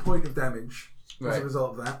 1 point of damage as Right. a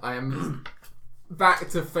result of that. I am back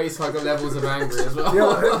to facehugger levels of angry as well.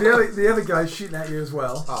 The other guy's shooting at you as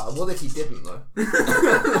well. What if he didn't though?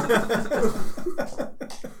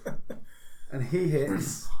 And he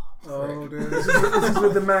hits. Oh, dear. This is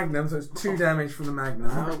with the magnum, so it's 2 damage from the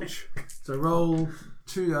magnum. Ouch. So roll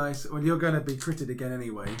 2 dice. Well, you're going to be critted again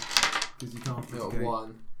anyway, because you can't. Got escape.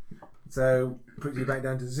 1. So puts you back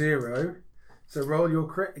down to 0. So roll your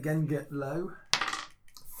crit again. Get low.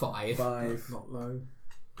 5. 5. Not low.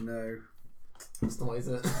 No. That's not, is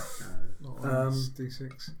it? Not low. It's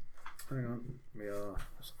D6. Hang on. We are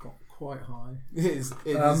It's got quite high. It is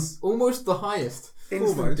almost the highest.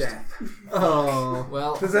 instant Almost. death. Oh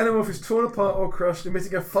well. The xenomorph is torn apart or crushed,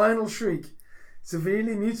 emitting a final shriek.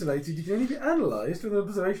 Severely mutilated, you can only be analysed with an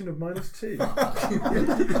observation of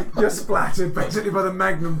 -2. You're splattered basically by the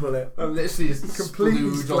magnum bullet. I'm literally just Completely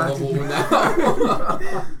splooge on the wall splattered.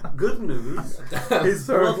 now. Good news. His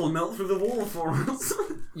Sorry. blood will melt through the wall for us.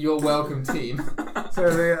 You're welcome, team. So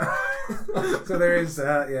there is.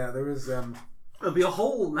 There'll be a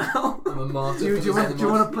hole now. I'm a martyr. Do you for want the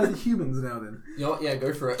to play the humans now then? Yeah,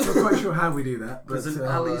 go for it. I'm not quite sure how we do that, but There's an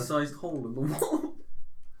alley-sized hole in the wall.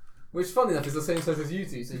 Which, funny enough, is the same size as you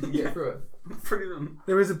two, so you can get through it. Brilliant.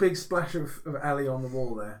 there is a big splash of alley on the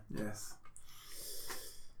wall there. Yes.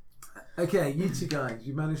 Okay, you two guys,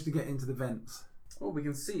 you managed to get into the vents. What we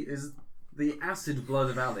can see is the acid blood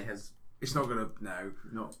of alley has. It's not gonna. No,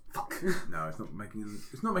 not. Fuck. No, it's not making.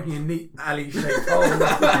 It's not making a neat alley-shaped hole.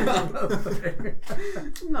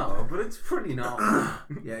 No, but it's pretty gnarly.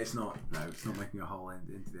 Yeah, it's not. No, it's not making a hole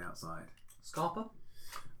into the outside. Scarpa?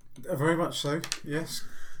 Very much so, yes.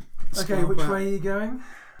 Okay, which way are you going?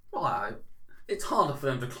 Well, it's harder for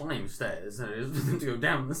them to climb stairs than it is for them to go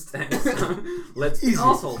down the stairs. So let's be Easy.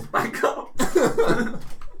 assholes. Back up.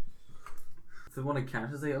 If they want to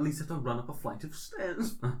count, they at least have to run up a flight of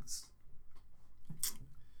stairs first.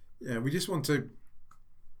 Yeah, we just want to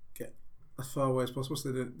get as far away as possible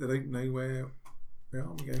so they don't know where we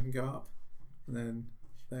are. We can go up. And then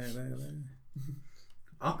there.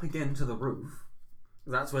 Up again to the roof.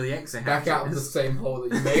 That's where the exit Back hatch out of the is. same hole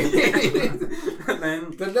that you made. And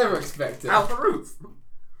then They'd never expect it. out the roof.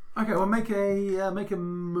 Okay, well, make a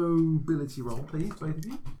mobility roll, please, both of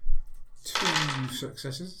you. 2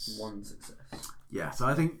 successes. 1 success. Yeah, so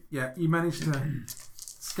I think you managed to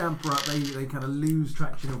scamper up. They kind of lose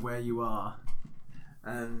traction of where you are,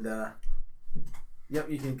 and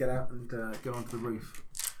you can get out and get onto the roof.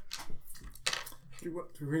 Do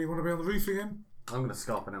we really want to be on the roof again? I'm going to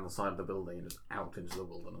scarper down the side of the building and just out into the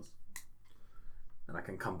wilderness. And I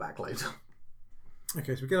can come back later.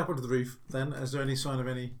 Okay, so we get up onto the roof then. Is there any sign of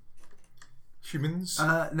any humans?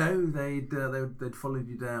 No, they'd followed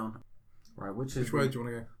you down. Right, which way do you want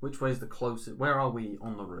to go? Which way is the closest? Where are we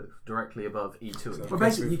on the roof? Directly above E2. So- Well, Okay,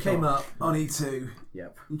 basically, so you we've came got- up on E2.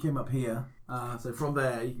 Yep. You came up here, so from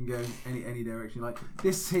there you can go any direction. Like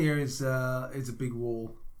this here is a big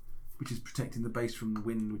wall, which is protecting the base from the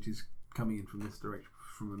wind, which is coming in from this direction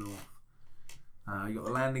from the north. You got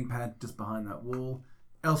the landing pad just behind that wall.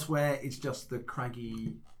 Elsewhere, it's just the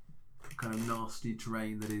craggy, kind of nasty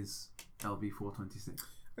terrain that is LV-426.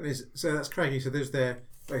 So that's craggy. So there's their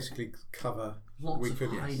basically cover. Lots of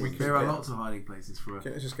hiding. There are lots of hiding places for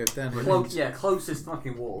Okay, let's just go down here. Closest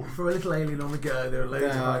fucking wall. a little alien on the go. There are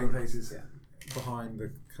loads of hiding places. behind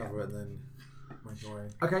the cover and then make your way.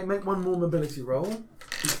 Okay, make one more mobility roll.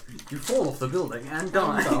 You fall off the building and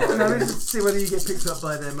die. Now let's see whether you get picked up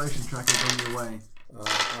by their motion trackers on your way.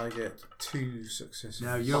 I get 2 successes.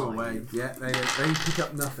 Now you're away. Yeah, they pick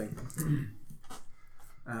up nothing.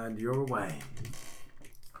 And you're away.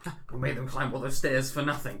 We made them climb all those stairs for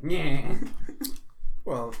nothing. Yeah.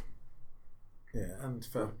 Well, yeah, and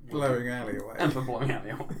for blowing alley away. And for blowing out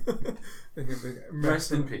the hole. They can be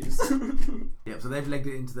Rest in peace. Yep. So they've legged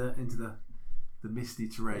it into the misty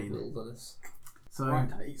terrain. Wilderness. So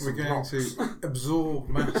We're going to absorb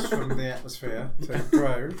mass from the atmosphere to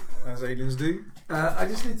grow, as aliens do. I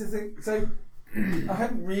just need to think. So I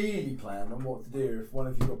hadn't really planned on what to do if one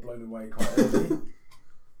of you got blown away quite early.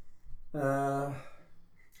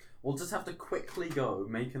 Well, just have to quickly go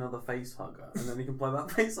make another face hugger, and then he can play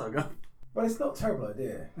that face hugger. But it's not a terrible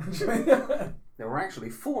idea. There were actually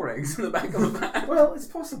 4 eggs in the back of the bag. Well, it's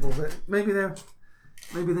possible that maybe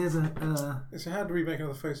there's a. So how do we make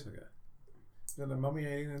another face hugger? Then a mummy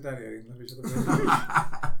alien and daddy alien love each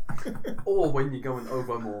other. Or when you go and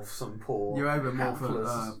overmorph some poor. You overmorph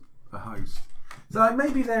hapless- a host. So like,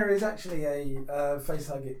 maybe there is actually a face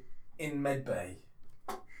hugger in medbay,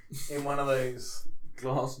 in one of those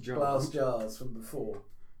glass jars glass jars from before.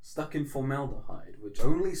 stuck in formaldehyde, which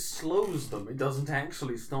only slows them. It doesn't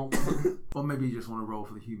actually stop them. Or maybe you just want to roll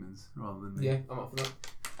for the humans rather than me. Yeah, I'm up for that.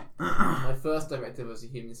 My first directive as a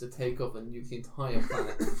human is to take off and nuke the entire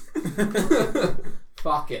planet.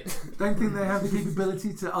 Fuck it. Don't think they have the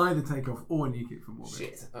capability to either take off or nuke it from orbit.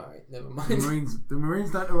 Shit. Alright, never The mind.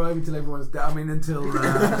 Marines don't arrive until everyone's dead. I mean, until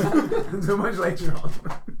much later on.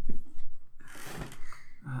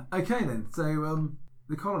 Okay then. So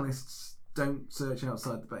the colonists don't search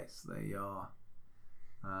outside the base. They are.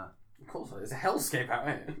 Of course, there's a hellscape out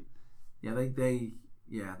here. Yeah, they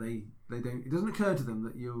don't. It doesn't occur to them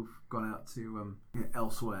that you've gone out to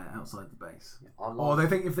elsewhere outside the base. Or they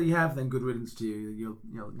think if they have, then good riddance to you.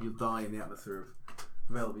 You'll die in the atmosphere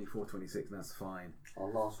of LV-426, and that's fine.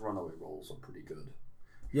 Our last runaway rolls are pretty good.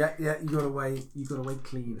 Yeah, you got away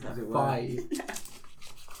clean, as it were. 5.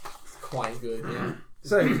 Quite good, yeah.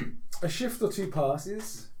 So a shift or two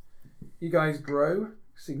passes. You guys grow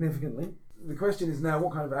significantly. The question is now,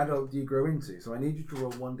 what kind of adult do you grow into? So I need you to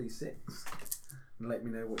roll 1d6 and let me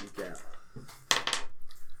know what you get.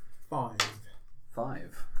 5.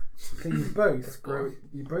 5. So you both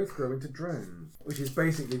grow into drones, which is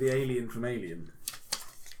basically the alien from Alien.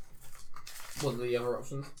 What are the other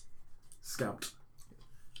options? Scout,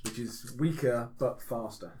 which is weaker but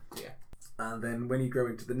faster. Yeah. And then when you grow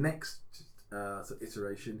into the next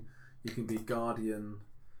iteration, you can be Guardian,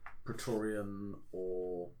 Praetorian,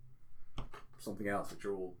 or something else, which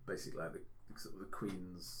are all basically like the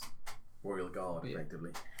Queen's Royal Guard,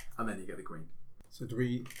 effectively. And then you get the Queen. So do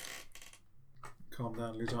we calm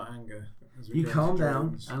down, lose our anger? As we You go calm into down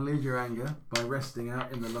drones? and lose your anger by resting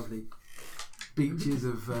out in the lovely beaches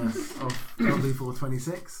of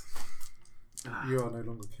LV-426. You are no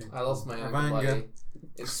longer king. I lost my Of anger by anger.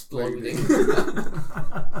 exploding.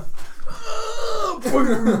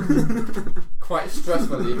 Quite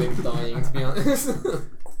stressful even dying, to be honest.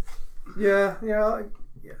 Yeah.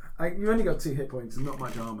 You only got 2 hit points and not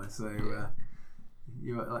much armor, so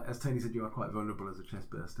you are, as Tony said, you are quite vulnerable as a chest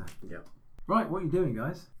burster. Yep. Right, what are you doing,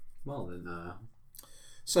 guys? Well then,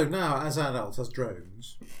 So now, as adults, as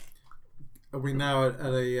drones, are we now at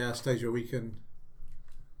a stage where we can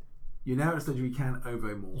You're now at a stage where you can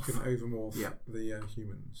ovomorph. overmorph Yep. the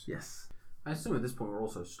humans? Yes. I assume at this point we're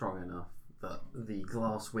also strong enough that the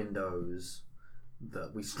glass windows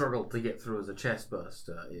that we struggled to get through as a chest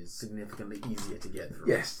burster is significantly easier to get through.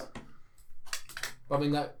 Yes. I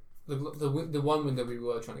mean, that the one window we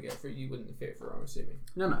were trying to get through, you wouldn't fit through, I'm assuming.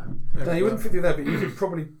 No. No, you wouldn't fit through that, but you could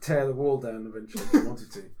probably tear the wall down eventually if you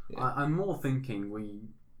wanted to. Yeah. I'm more thinking we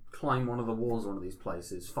climb one of the walls of one of these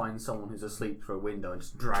places, find someone who's asleep through a window and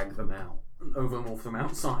just drag them out and overmorph them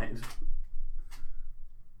outside.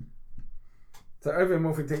 So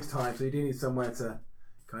overmorphing takes time, so you do need somewhere to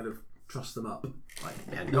kind of truss them up. Like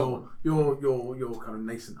your kind of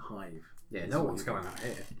nascent hive. Yeah, no one's going out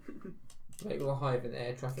here. Make the hive in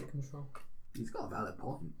air traffic control. He's got a valid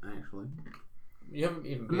point, actually. You haven't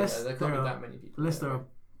even been Unless there. There can't there be are- that many people. Unless there are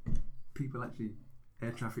people actually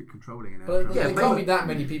air traffic controlling an air But traffic. there Yeah, can't but- be that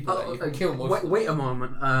many people there. You can kill most. Wait a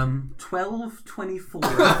moment. 12, 24,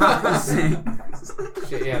 6.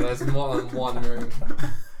 Shit, yeah, there's more than one room.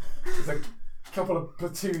 There's a couple of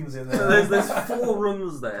platoons in there. There's 4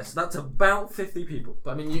 rooms there, so that's about 50 people.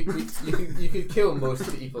 But I mean, you could kill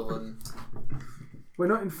most people, and We're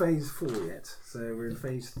not in phase 4 yet, so we're in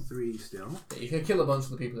phase 3 still. you could kill a bunch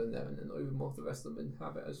of the people in there, and then overmorph the rest of them and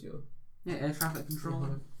have it as your. Yeah, air traffic control.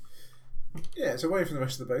 Yeah, it's away from the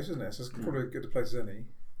rest of the base, isn't it? So it's probably as good a place as any.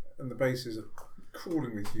 And the base is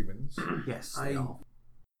crawling with humans. Yes, they are.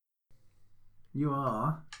 You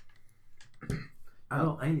are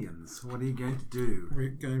adult aliens. What are you going to do? We're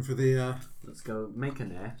going for the Let's go make a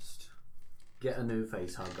nest, get a new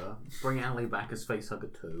facehugger, bring Ali back as facehugger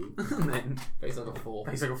 2, and then Based on the 4.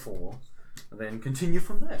 facehugger 4, and then continue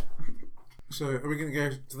from there. So are we going to go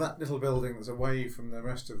to that little building that's away from the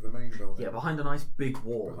rest of the main building? Yeah, behind a nice big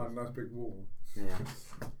wall. Behind a nice big wall. Yeah,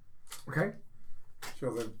 Okay.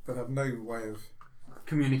 Sure, they'll have no way of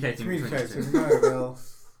communicating. communicating. No,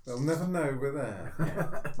 they'll never know we're there.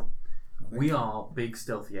 We are big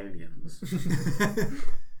stealthy aliens.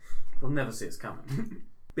 They'll never see us coming.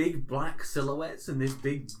 big black silhouettes in this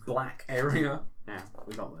big black area. Yeah,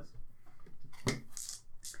 we got this.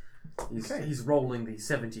 He's rolling the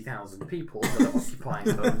 70,000 people that are occupying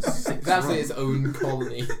those 6 That's rooms. its own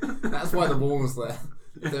colony. That's why the wall was there.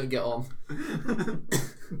 They don't get on.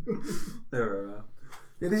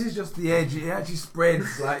 Yeah, this is just the edge. It actually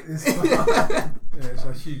spreads like this. Yeah, it's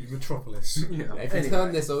a huge metropolis. Yeah. If you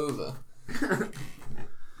turn this over,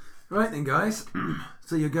 Right then, guys.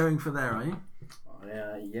 So you're going for there, are you?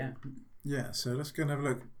 Yeah. Yeah, so let's go and have a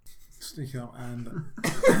look. Sneak up and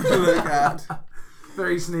look at.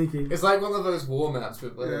 Very sneaky. it's like one of those war maps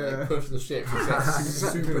with where they Yeah. push the ship.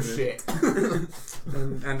 It's super shit.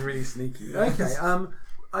 and really sneaky. Okay.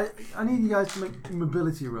 I need you guys to make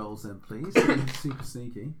mobility rolls then, please. Super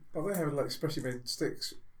sneaky. Oh, they have like specially made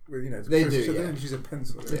sticks with, to They push, do, so yeah. they don't use a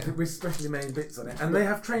pencil. Yeah. With specially made bits on it, and they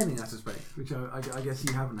have training, I suspect, which I guess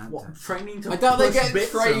you haven't had. What To. training to I doubt they push get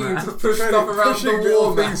bits trained around? to push stuff around Pushing the little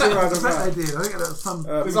war things map. around I the bet map. they did. I think that's some.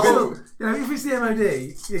 There's a whole- if it's the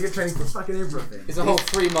MOD, you get training for fucking everything. It's a whole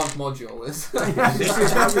 3-month module. This. This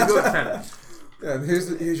is how we do it, fella. Yeah, and here's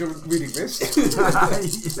your reading list.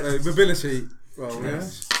 Yeah. Mobility. Well,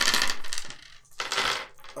 yes.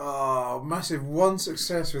 Oh, massive 1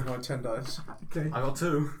 success with my 10 dice. Okay. I got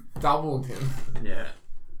 2. Doubled him. Yeah.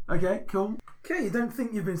 Okay. Cool. Okay. You don't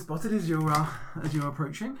think you've been spotted as you're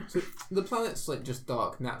approaching? The planet's like just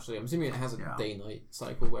dark naturally. I'm assuming it has a Yeah. day-night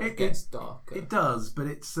cycle where it gets darker. It does, but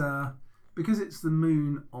it's because it's the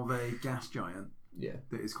moon of a gas giant Yeah.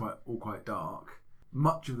 that is quite dark.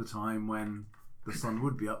 Much of the time when the sun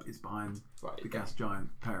would be up, it's behind Right. the gas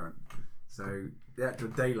giant parent. So the actual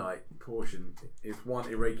daylight portion is 1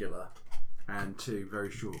 irregular and 2 very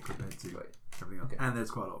short compared to everything else. Okay. And there's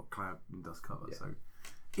quite a lot of cloud and dust cover. Yeah. So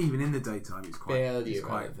even in the daytime, it's quite Barely it's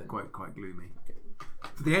quite, irrelevant. quite gloomy.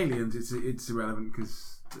 For the aliens, it's irrelevant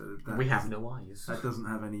because We have no eyes. that doesn't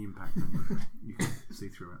have any impact on you. You can see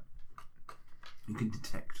through it. You can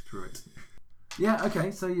detect through it. Yeah.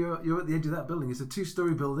 Okay. So you're at the edge of that building. It's a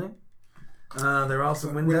 2-story building. There are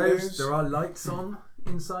some windows. There are lights on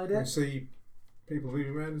inside You it. see people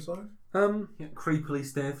moving around inside. Yeah, creepily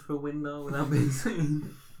stare through a window without being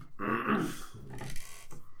seen.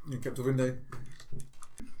 You kept the window.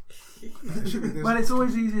 Well, it's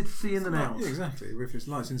always easier to see in than out. Yeah, exactly. If it's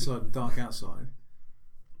lights inside and dark outside.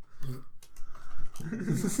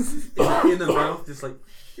 In the mouth, just like,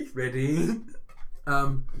 ready.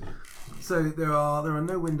 So there are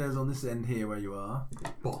no windows on this end here where you are.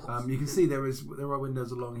 You can see there are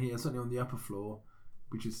windows along here, certainly on the upper floor,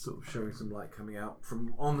 which is sort of showing some light coming out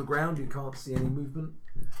from on the ground. You can't see any movement,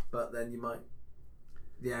 but then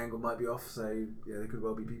the angle might be off. So yeah, there could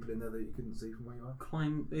well be people in there that you couldn't see from where you are.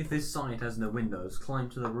 Climb, if this side has no windows, climb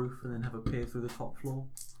to the roof and then have a peer through the top floor.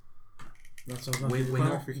 That sounds like a We're plan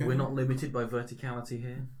not if we can. we're not limited by verticality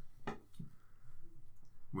here.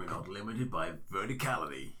 We're not limited by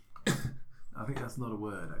verticality. I think that's not a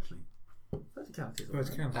word actually. Verticality is a Birds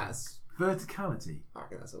word. count. That's. Verticality. I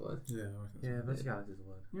reckon that's a word. Yeah, I reckon Yeah, that's verticality is a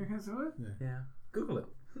word. You reckon that's a word? Yeah. Google it.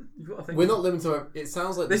 You've got to think. We're not limited to. It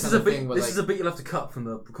sounds like This the is a kind of thing bit. where This like, is a bit you'll have to cut from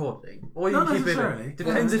the recording, or you Not can keep it necessarily. in.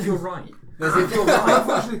 Depends if you're right. there's if you're right.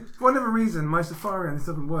 Unfortunately, for whatever reason, my Safari on this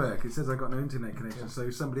doesn't work. It says I got no internet connection, so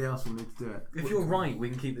somebody else will need to do it. If you're right, we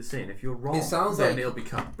can keep this in. If you're wrong, It sounds then like- it'll be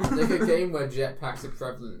cut. like a game where jetpacks are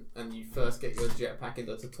prevalent and you first get your jetpack in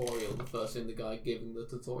the tutorial. The first thing the guy giving the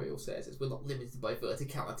tutorial says is, "We're not limited by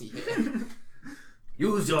verticality here."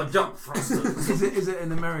 Use your jump thrusters. Is it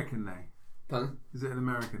an American name? Pun? Is it an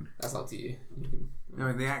American? That's up to you. I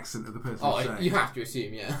mean, the accent of the person Oh, saying. you have to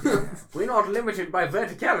assume, yeah. We're not limited by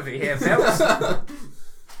verticality here, fellas.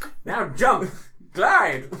 Now jump,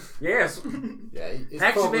 glide. Yes. Yeah, it's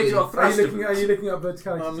Activate probably, your Are you looking up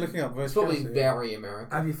verticality? I'm looking up it's probably verticality. very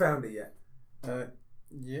American. Have you found it yet?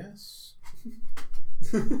 Yes.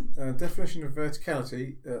 Definition of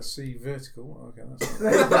verticality. See vertical. Okay,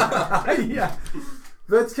 that's Yeah.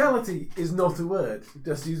 Verticality is not a word.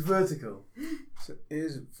 Just use vertical. so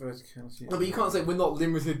is verticality. No, but you can't say we're not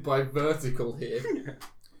limited by vertical here.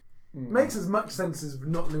 Makes as much sense as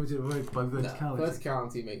not limited by No, verticality.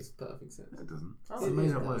 verticality makes perfect sense. It doesn't. Oh, It's a it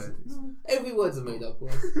made up does. word. Every word's a made up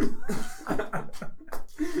word.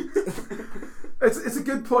 It's a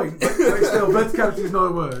good point, but still, verticality is not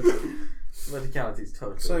a word. Verticality is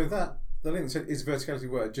totally. So that the link that said is verticality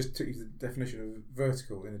word just took you to the definition of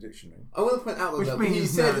vertical in a dictionary. I want to point out Which that means he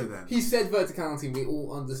said no, then. he said verticality and we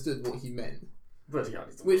all understood what he meant.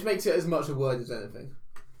 verticality. Which makes it as much a word as anything.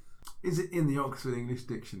 Is it in the Oxford English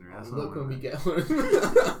Dictionary? That's Look what I when we wanna get know.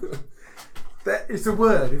 one. It's a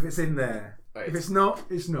word if it's in there. Right. If it's not,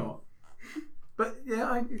 it's not. But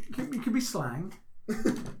yeah, it could be slang.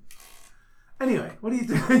 Anyway, what are you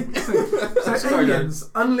doing? So Sorry, aliens,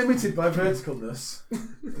 unlimited by verticalness.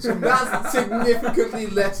 That's significantly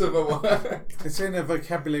less of a word. It's in a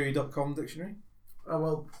vocabulary.com dictionary. Oh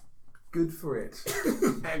well, good for it.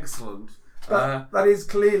 Excellent. That is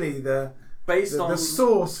clearly the Based on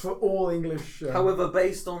source for all English. However,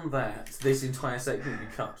 based on that, this entire section will be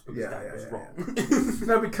cut because that was wrong.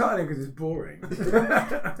 No, we're cutting it because it's boring.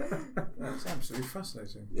 That's absolutely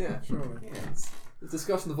fascinating. Yeah. Surely. Yes. The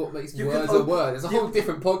discussion of what makes You words could a word is a whole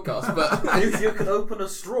different podcast, but you could open a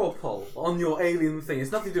straw poll on your alien thing.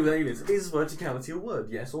 It's nothing to do with aliens. Is verticality a word?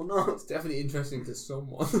 Yes or no? it's definitely interesting to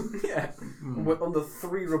someone. Yeah. On the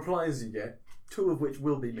 3 replies you get, 2 of which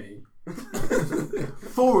will be me.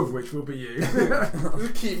 4 of which will be you.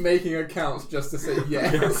 Just keep making accounts just to say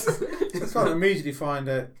yes. I can't immediately find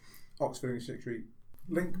a Oxford English Dictionary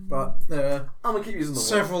link, but there are I'm gonna keep using the word.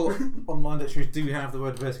 several online dictionaries do have the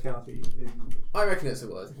word verticality in. I reckon it's a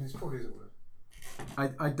word. It's probably a word.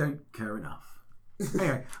 I don't care enough.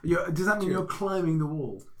 Anyway, does that mean you're climbing the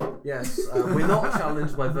wall? Yes, we're not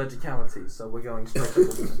challenged by verticality, so we're going straight up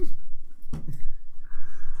the wall.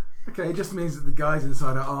 Okay, it just means that the guys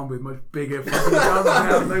inside are armed with much bigger fucking guns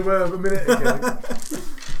now than they were a minute ago.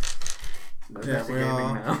 No Yeah, we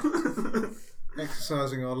metagaming are. now.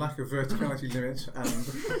 Exercising our lack of verticality limit and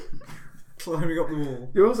climbing up the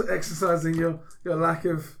wall. You're also exercising your lack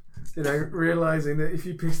of, realising that if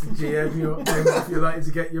you piss the GM, you're likely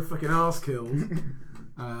to get your fucking arse killed.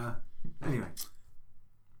 Anyway.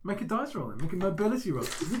 Make a dice roll then. Make a mobility roll.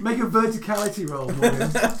 Make a verticality roll,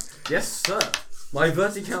 Morgan. Yes, sir. My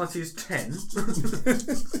verticality is 10.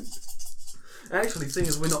 Actually, seeing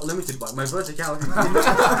as we're not limited by it, my verticality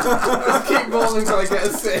is Keep rolling until I get a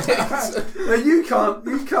 6. No, you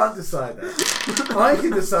can't decide that. I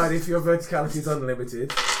can decide if your verticality is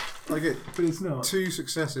unlimited, I get but it's not. 2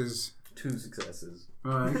 successes. 2 successes.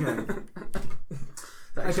 Right, okay.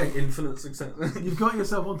 Actually, Okay. infinite success. You've got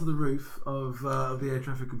yourself onto the roof of the air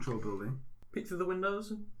traffic control building. Peek through the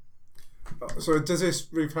windows. So does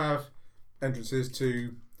this roof have entrances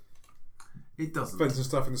to It doesn't. vents and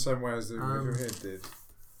stuff in the same way as the roof here did?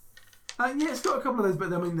 Yeah, it's got a couple of those,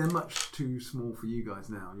 but I mean they're much too small for you guys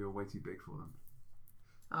now. You're way too big for them.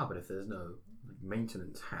 But if there's no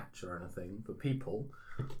maintenance hatch or anything for people,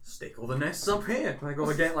 stick all the nests up here. They got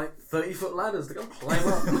to get 30-foot ladders to go climb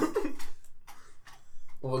up.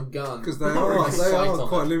 Or a gun. Because they Or a are sight on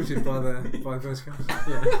quite it. limited by verticality.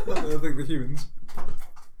 Yeah. I think the humans.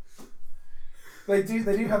 They do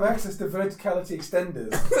have access to verticality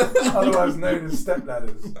extenders, otherwise known as step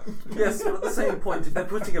ladders. Yes, but at the same point, if they're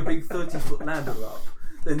putting a big 30-foot ladder up,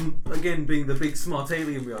 then again, being the big smart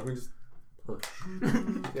alien we are, we just push.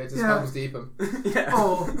 Yeah, just Yeah. thumbs deep 'em. Yeah.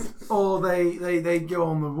 Or they go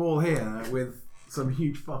on the wall here with some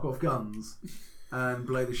huge fuck off guns and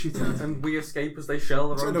blow the shit out of them. And we escape as they shell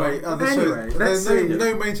their So own anyway, boat. Anyway, let's there's see.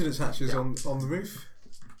 no maintenance hatches on the roof.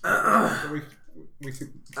 That we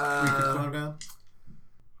could climb down.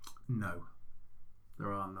 No,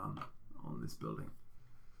 there are none on this building.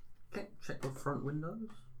 Okay, check the front windows.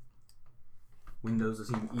 Windows that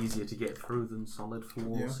seem easier to get through than solid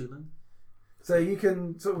floor Yeah. or ceiling. So you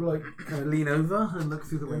can sort of kind of lean over and look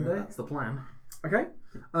through the window. That's the plan. Okay.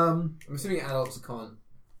 I'm assuming adults can't,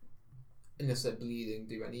 unless they're bleeding,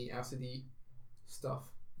 do any acidy stuff.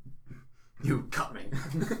 You cut me.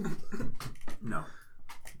 No.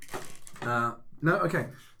 No. Okay.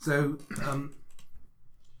 So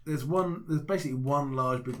there's basically one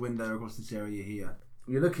large big window across this area here.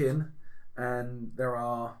 You look in, and there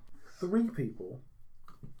are 3 people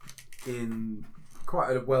in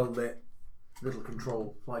quite a well lit little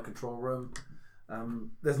flight control room.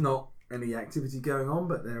 There's not any activity going on,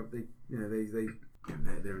 but they're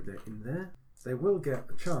in there. They will get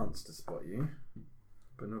a chance to spot you,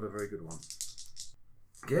 but not a very good one.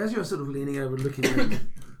 Okay, as you're sort of leaning over looking in,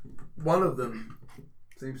 one of them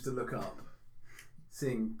seems to look up,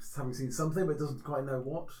 having seen something but doesn't quite know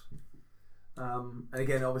what. And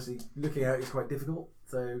again, obviously, looking out is quite difficult.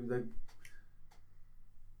 So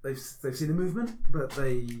they've seen the movement, but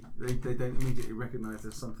they don't immediately recognise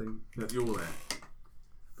there's something that you're there.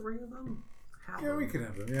 3 of them? How? Yeah, we could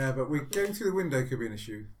have them. Yeah, but going through the window could be an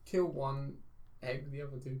issue. Kill one, egg the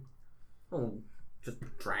other 2. Oh, just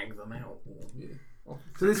drag them out. Yeah.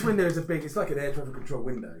 So this window is it's like an air traffic control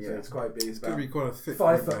window. So Yeah. it's quite big. It's Could be about quite a thick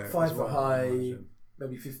 5 window foot, as 5 well, foot I high, imagine.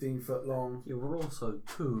 maybe 15 foot long. You were also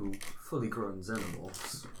 2 fully grown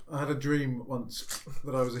xenomorphs. I had a dream once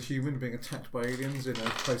that I was a human being attacked by aliens in a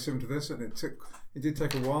place similar to this, and it did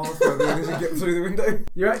take a while for the aliens to get through the window.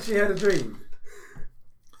 You actually had a dream.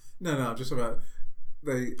 No, just about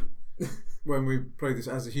when we played this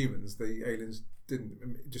as the humans, the aliens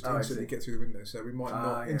didn't just Oh, I instantly see. get through the window. So we might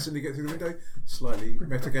not yeah. instantly get through the window. Slightly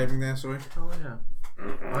metagaming there. Sorry. Oh yeah.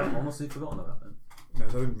 I've honestly forgotten about that. No, I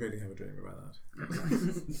didn't really have a dream about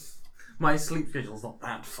that. My sleep schedule's not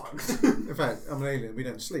that fucked. In fact, I'm an alien. We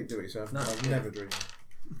don't sleep, do we? So I've never dreamed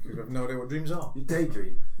because I've no idea what dreams are. You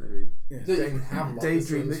daydream, maybe. Yeah. Don't even have lots of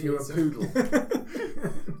Daydream dreams, that you're a so- poodle.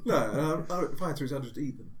 No, if I had to, I'd just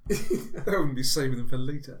eat them. I wouldn't be saving them for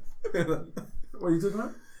later. What are you talking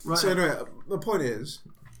about? Right. So anyway, the point is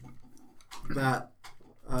that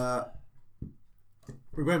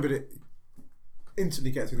we won't be able to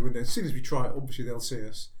instantly get through the window. As soon as we try it, obviously they'll see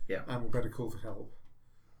us, and we'll better call for help.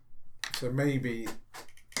 So maybe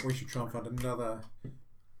we should try and find another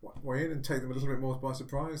way in and take them a little bit more by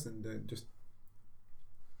surprise than just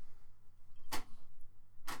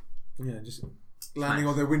landing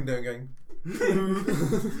on their window and going,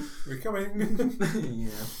 "We're coming."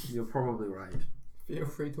 Yeah, you're probably right. Feel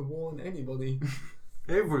free to warn anybody.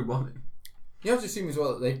 Everybody. You have to assume as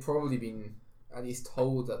well that they've probably been at least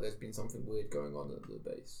told that there's been something weird going on at the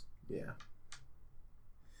base. Yeah.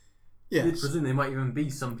 Yes. I presume there might even be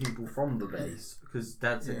some people from the base because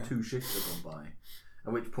Dad said Yeah. 2 shifts have gone by.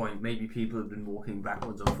 At which point, maybe people have been walking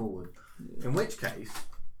backwards and forward. In which case,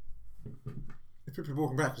 If people are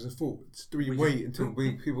walking backwards and forwards, do we We wait until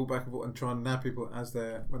people back and forth and try and nab people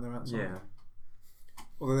when they're outside? yeah,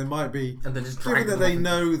 Although they might be, and then just drag given that them they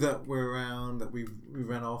off know that we're around, that we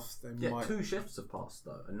ran off, they Yeah, might. 2 shifts have passed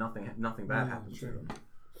though, and nothing bad Yeah, happened to true. them.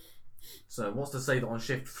 So what's to say that on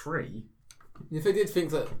shift 3? If they did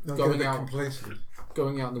think that They'll get a going bit out complacent.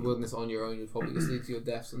 in the wilderness on your own would probably just lead to your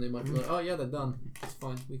deaths, and they might be like, "Oh yeah, they're done. It's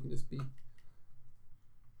fine. We can just be."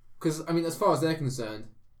 Because I mean, as far as they're concerned,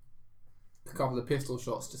 a couple of pistol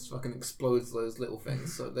shots just fucking explodes those little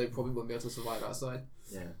things, so they probably wouldn't be able to survive outside.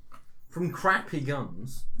 Yeah, from crappy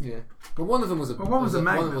guns. Yeah, but one of them was a Well, one was a one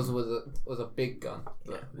Magnum. of them was a big gun,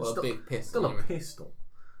 but, well, a big pistol. Still a anyway. pistol.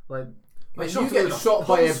 Like, Mate, shot you it get with a shot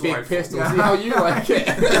by a pulse big rifle. pistol. See how you like it?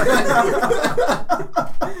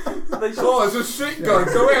 Oh, it's a shit gun.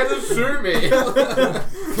 Go ahead and shoot me.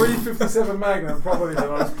 357 Magnum, probably the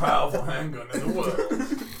most powerful handgun in the world.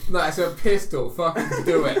 No, it's a pistol. Fucking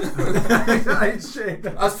do it. shit.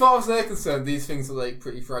 As far as they're concerned, these things are like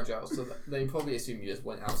pretty fragile, so they probably assume you just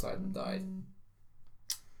went outside and died.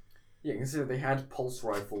 Yeah, consider they had pulse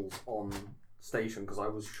rifles on station because I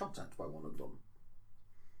was shot at by one of them.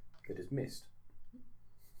 It is missed.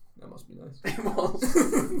 That must be nice. It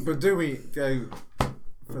was. But do we go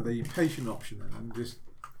for the patient option then and just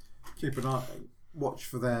keep an eye, watch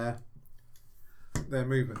for their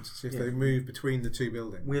movements, see if they move between the 2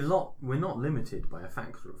 buildings? We're not limited by a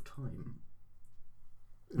factor of time.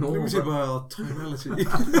 Limited by our tonality. Which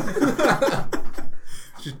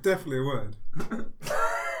is definitely a word.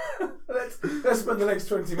 Let's spend the next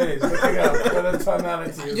 20 minutes looking up for the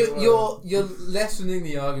tonality of the word. You're lessening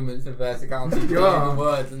the argument for verticality. You are. The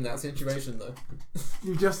words in that situation, though.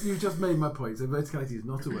 You've just made my point. So verticality is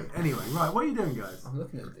not a word. Anyway, right. What are you doing, guys? I'm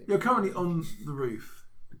looking at it. You're currently on the roof.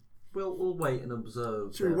 We'll wait and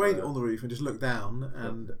observe. Should we wait on the roof and just look down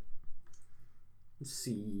and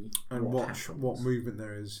see watch happens. what movement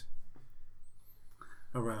there is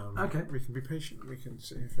around? Okay. We can be patient. We can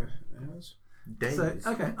see if it has. Days. So,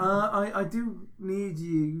 okay. I do need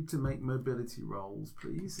you to make mobility rolls,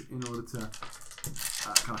 please, in order to kind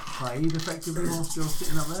of hide effectively whilst you're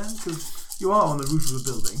sitting up there, because you are on the roof of a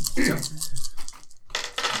building.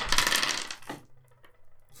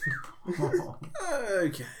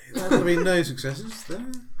 Okay. That'll be no successes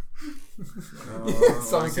there.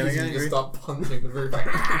 Someone getting sees you angry. just start punching the roof. I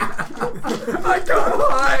can't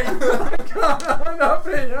hide! I can't hide up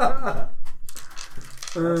here!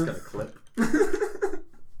 That's gonna clip.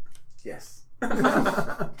 Yes.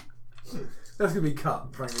 That's going to be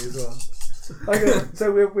cut, frankly, as well.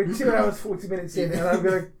 So we're 2 hours 40 minutes in, and I'm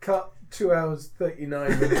going to cut 2 hours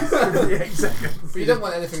 39 minutes 58 seconds. But you don't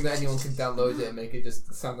want anything that anyone can download it and make it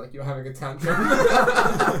just sound like you're having a tantrum.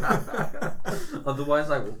 Otherwise,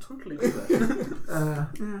 I will totally do that.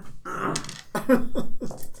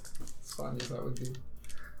 It's fine as that would be.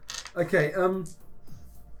 Okay,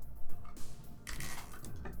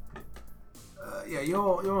 yeah,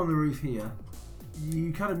 you're on the roof here.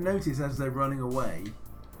 You kind of notice as they're running away,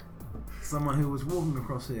 someone who was walking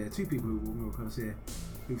across here, 2 people who were walking across here,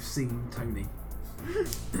 who've seen Tony,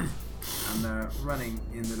 and they're running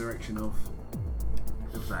in the direction of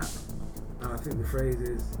that. And I think the phrase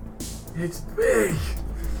is, "It's big.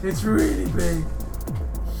 It's really big."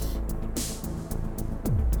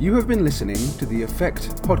 You have been listening to the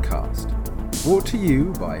Effect Podcast, brought to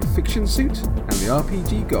you by Fiction Suit and the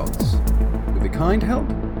RPG Gods, with the kind help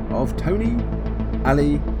of Tony,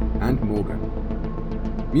 Ali, and Morgan.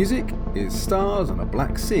 Music is Stars on a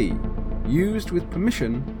Black Sea, used with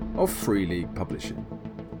permission of Free League Publishing.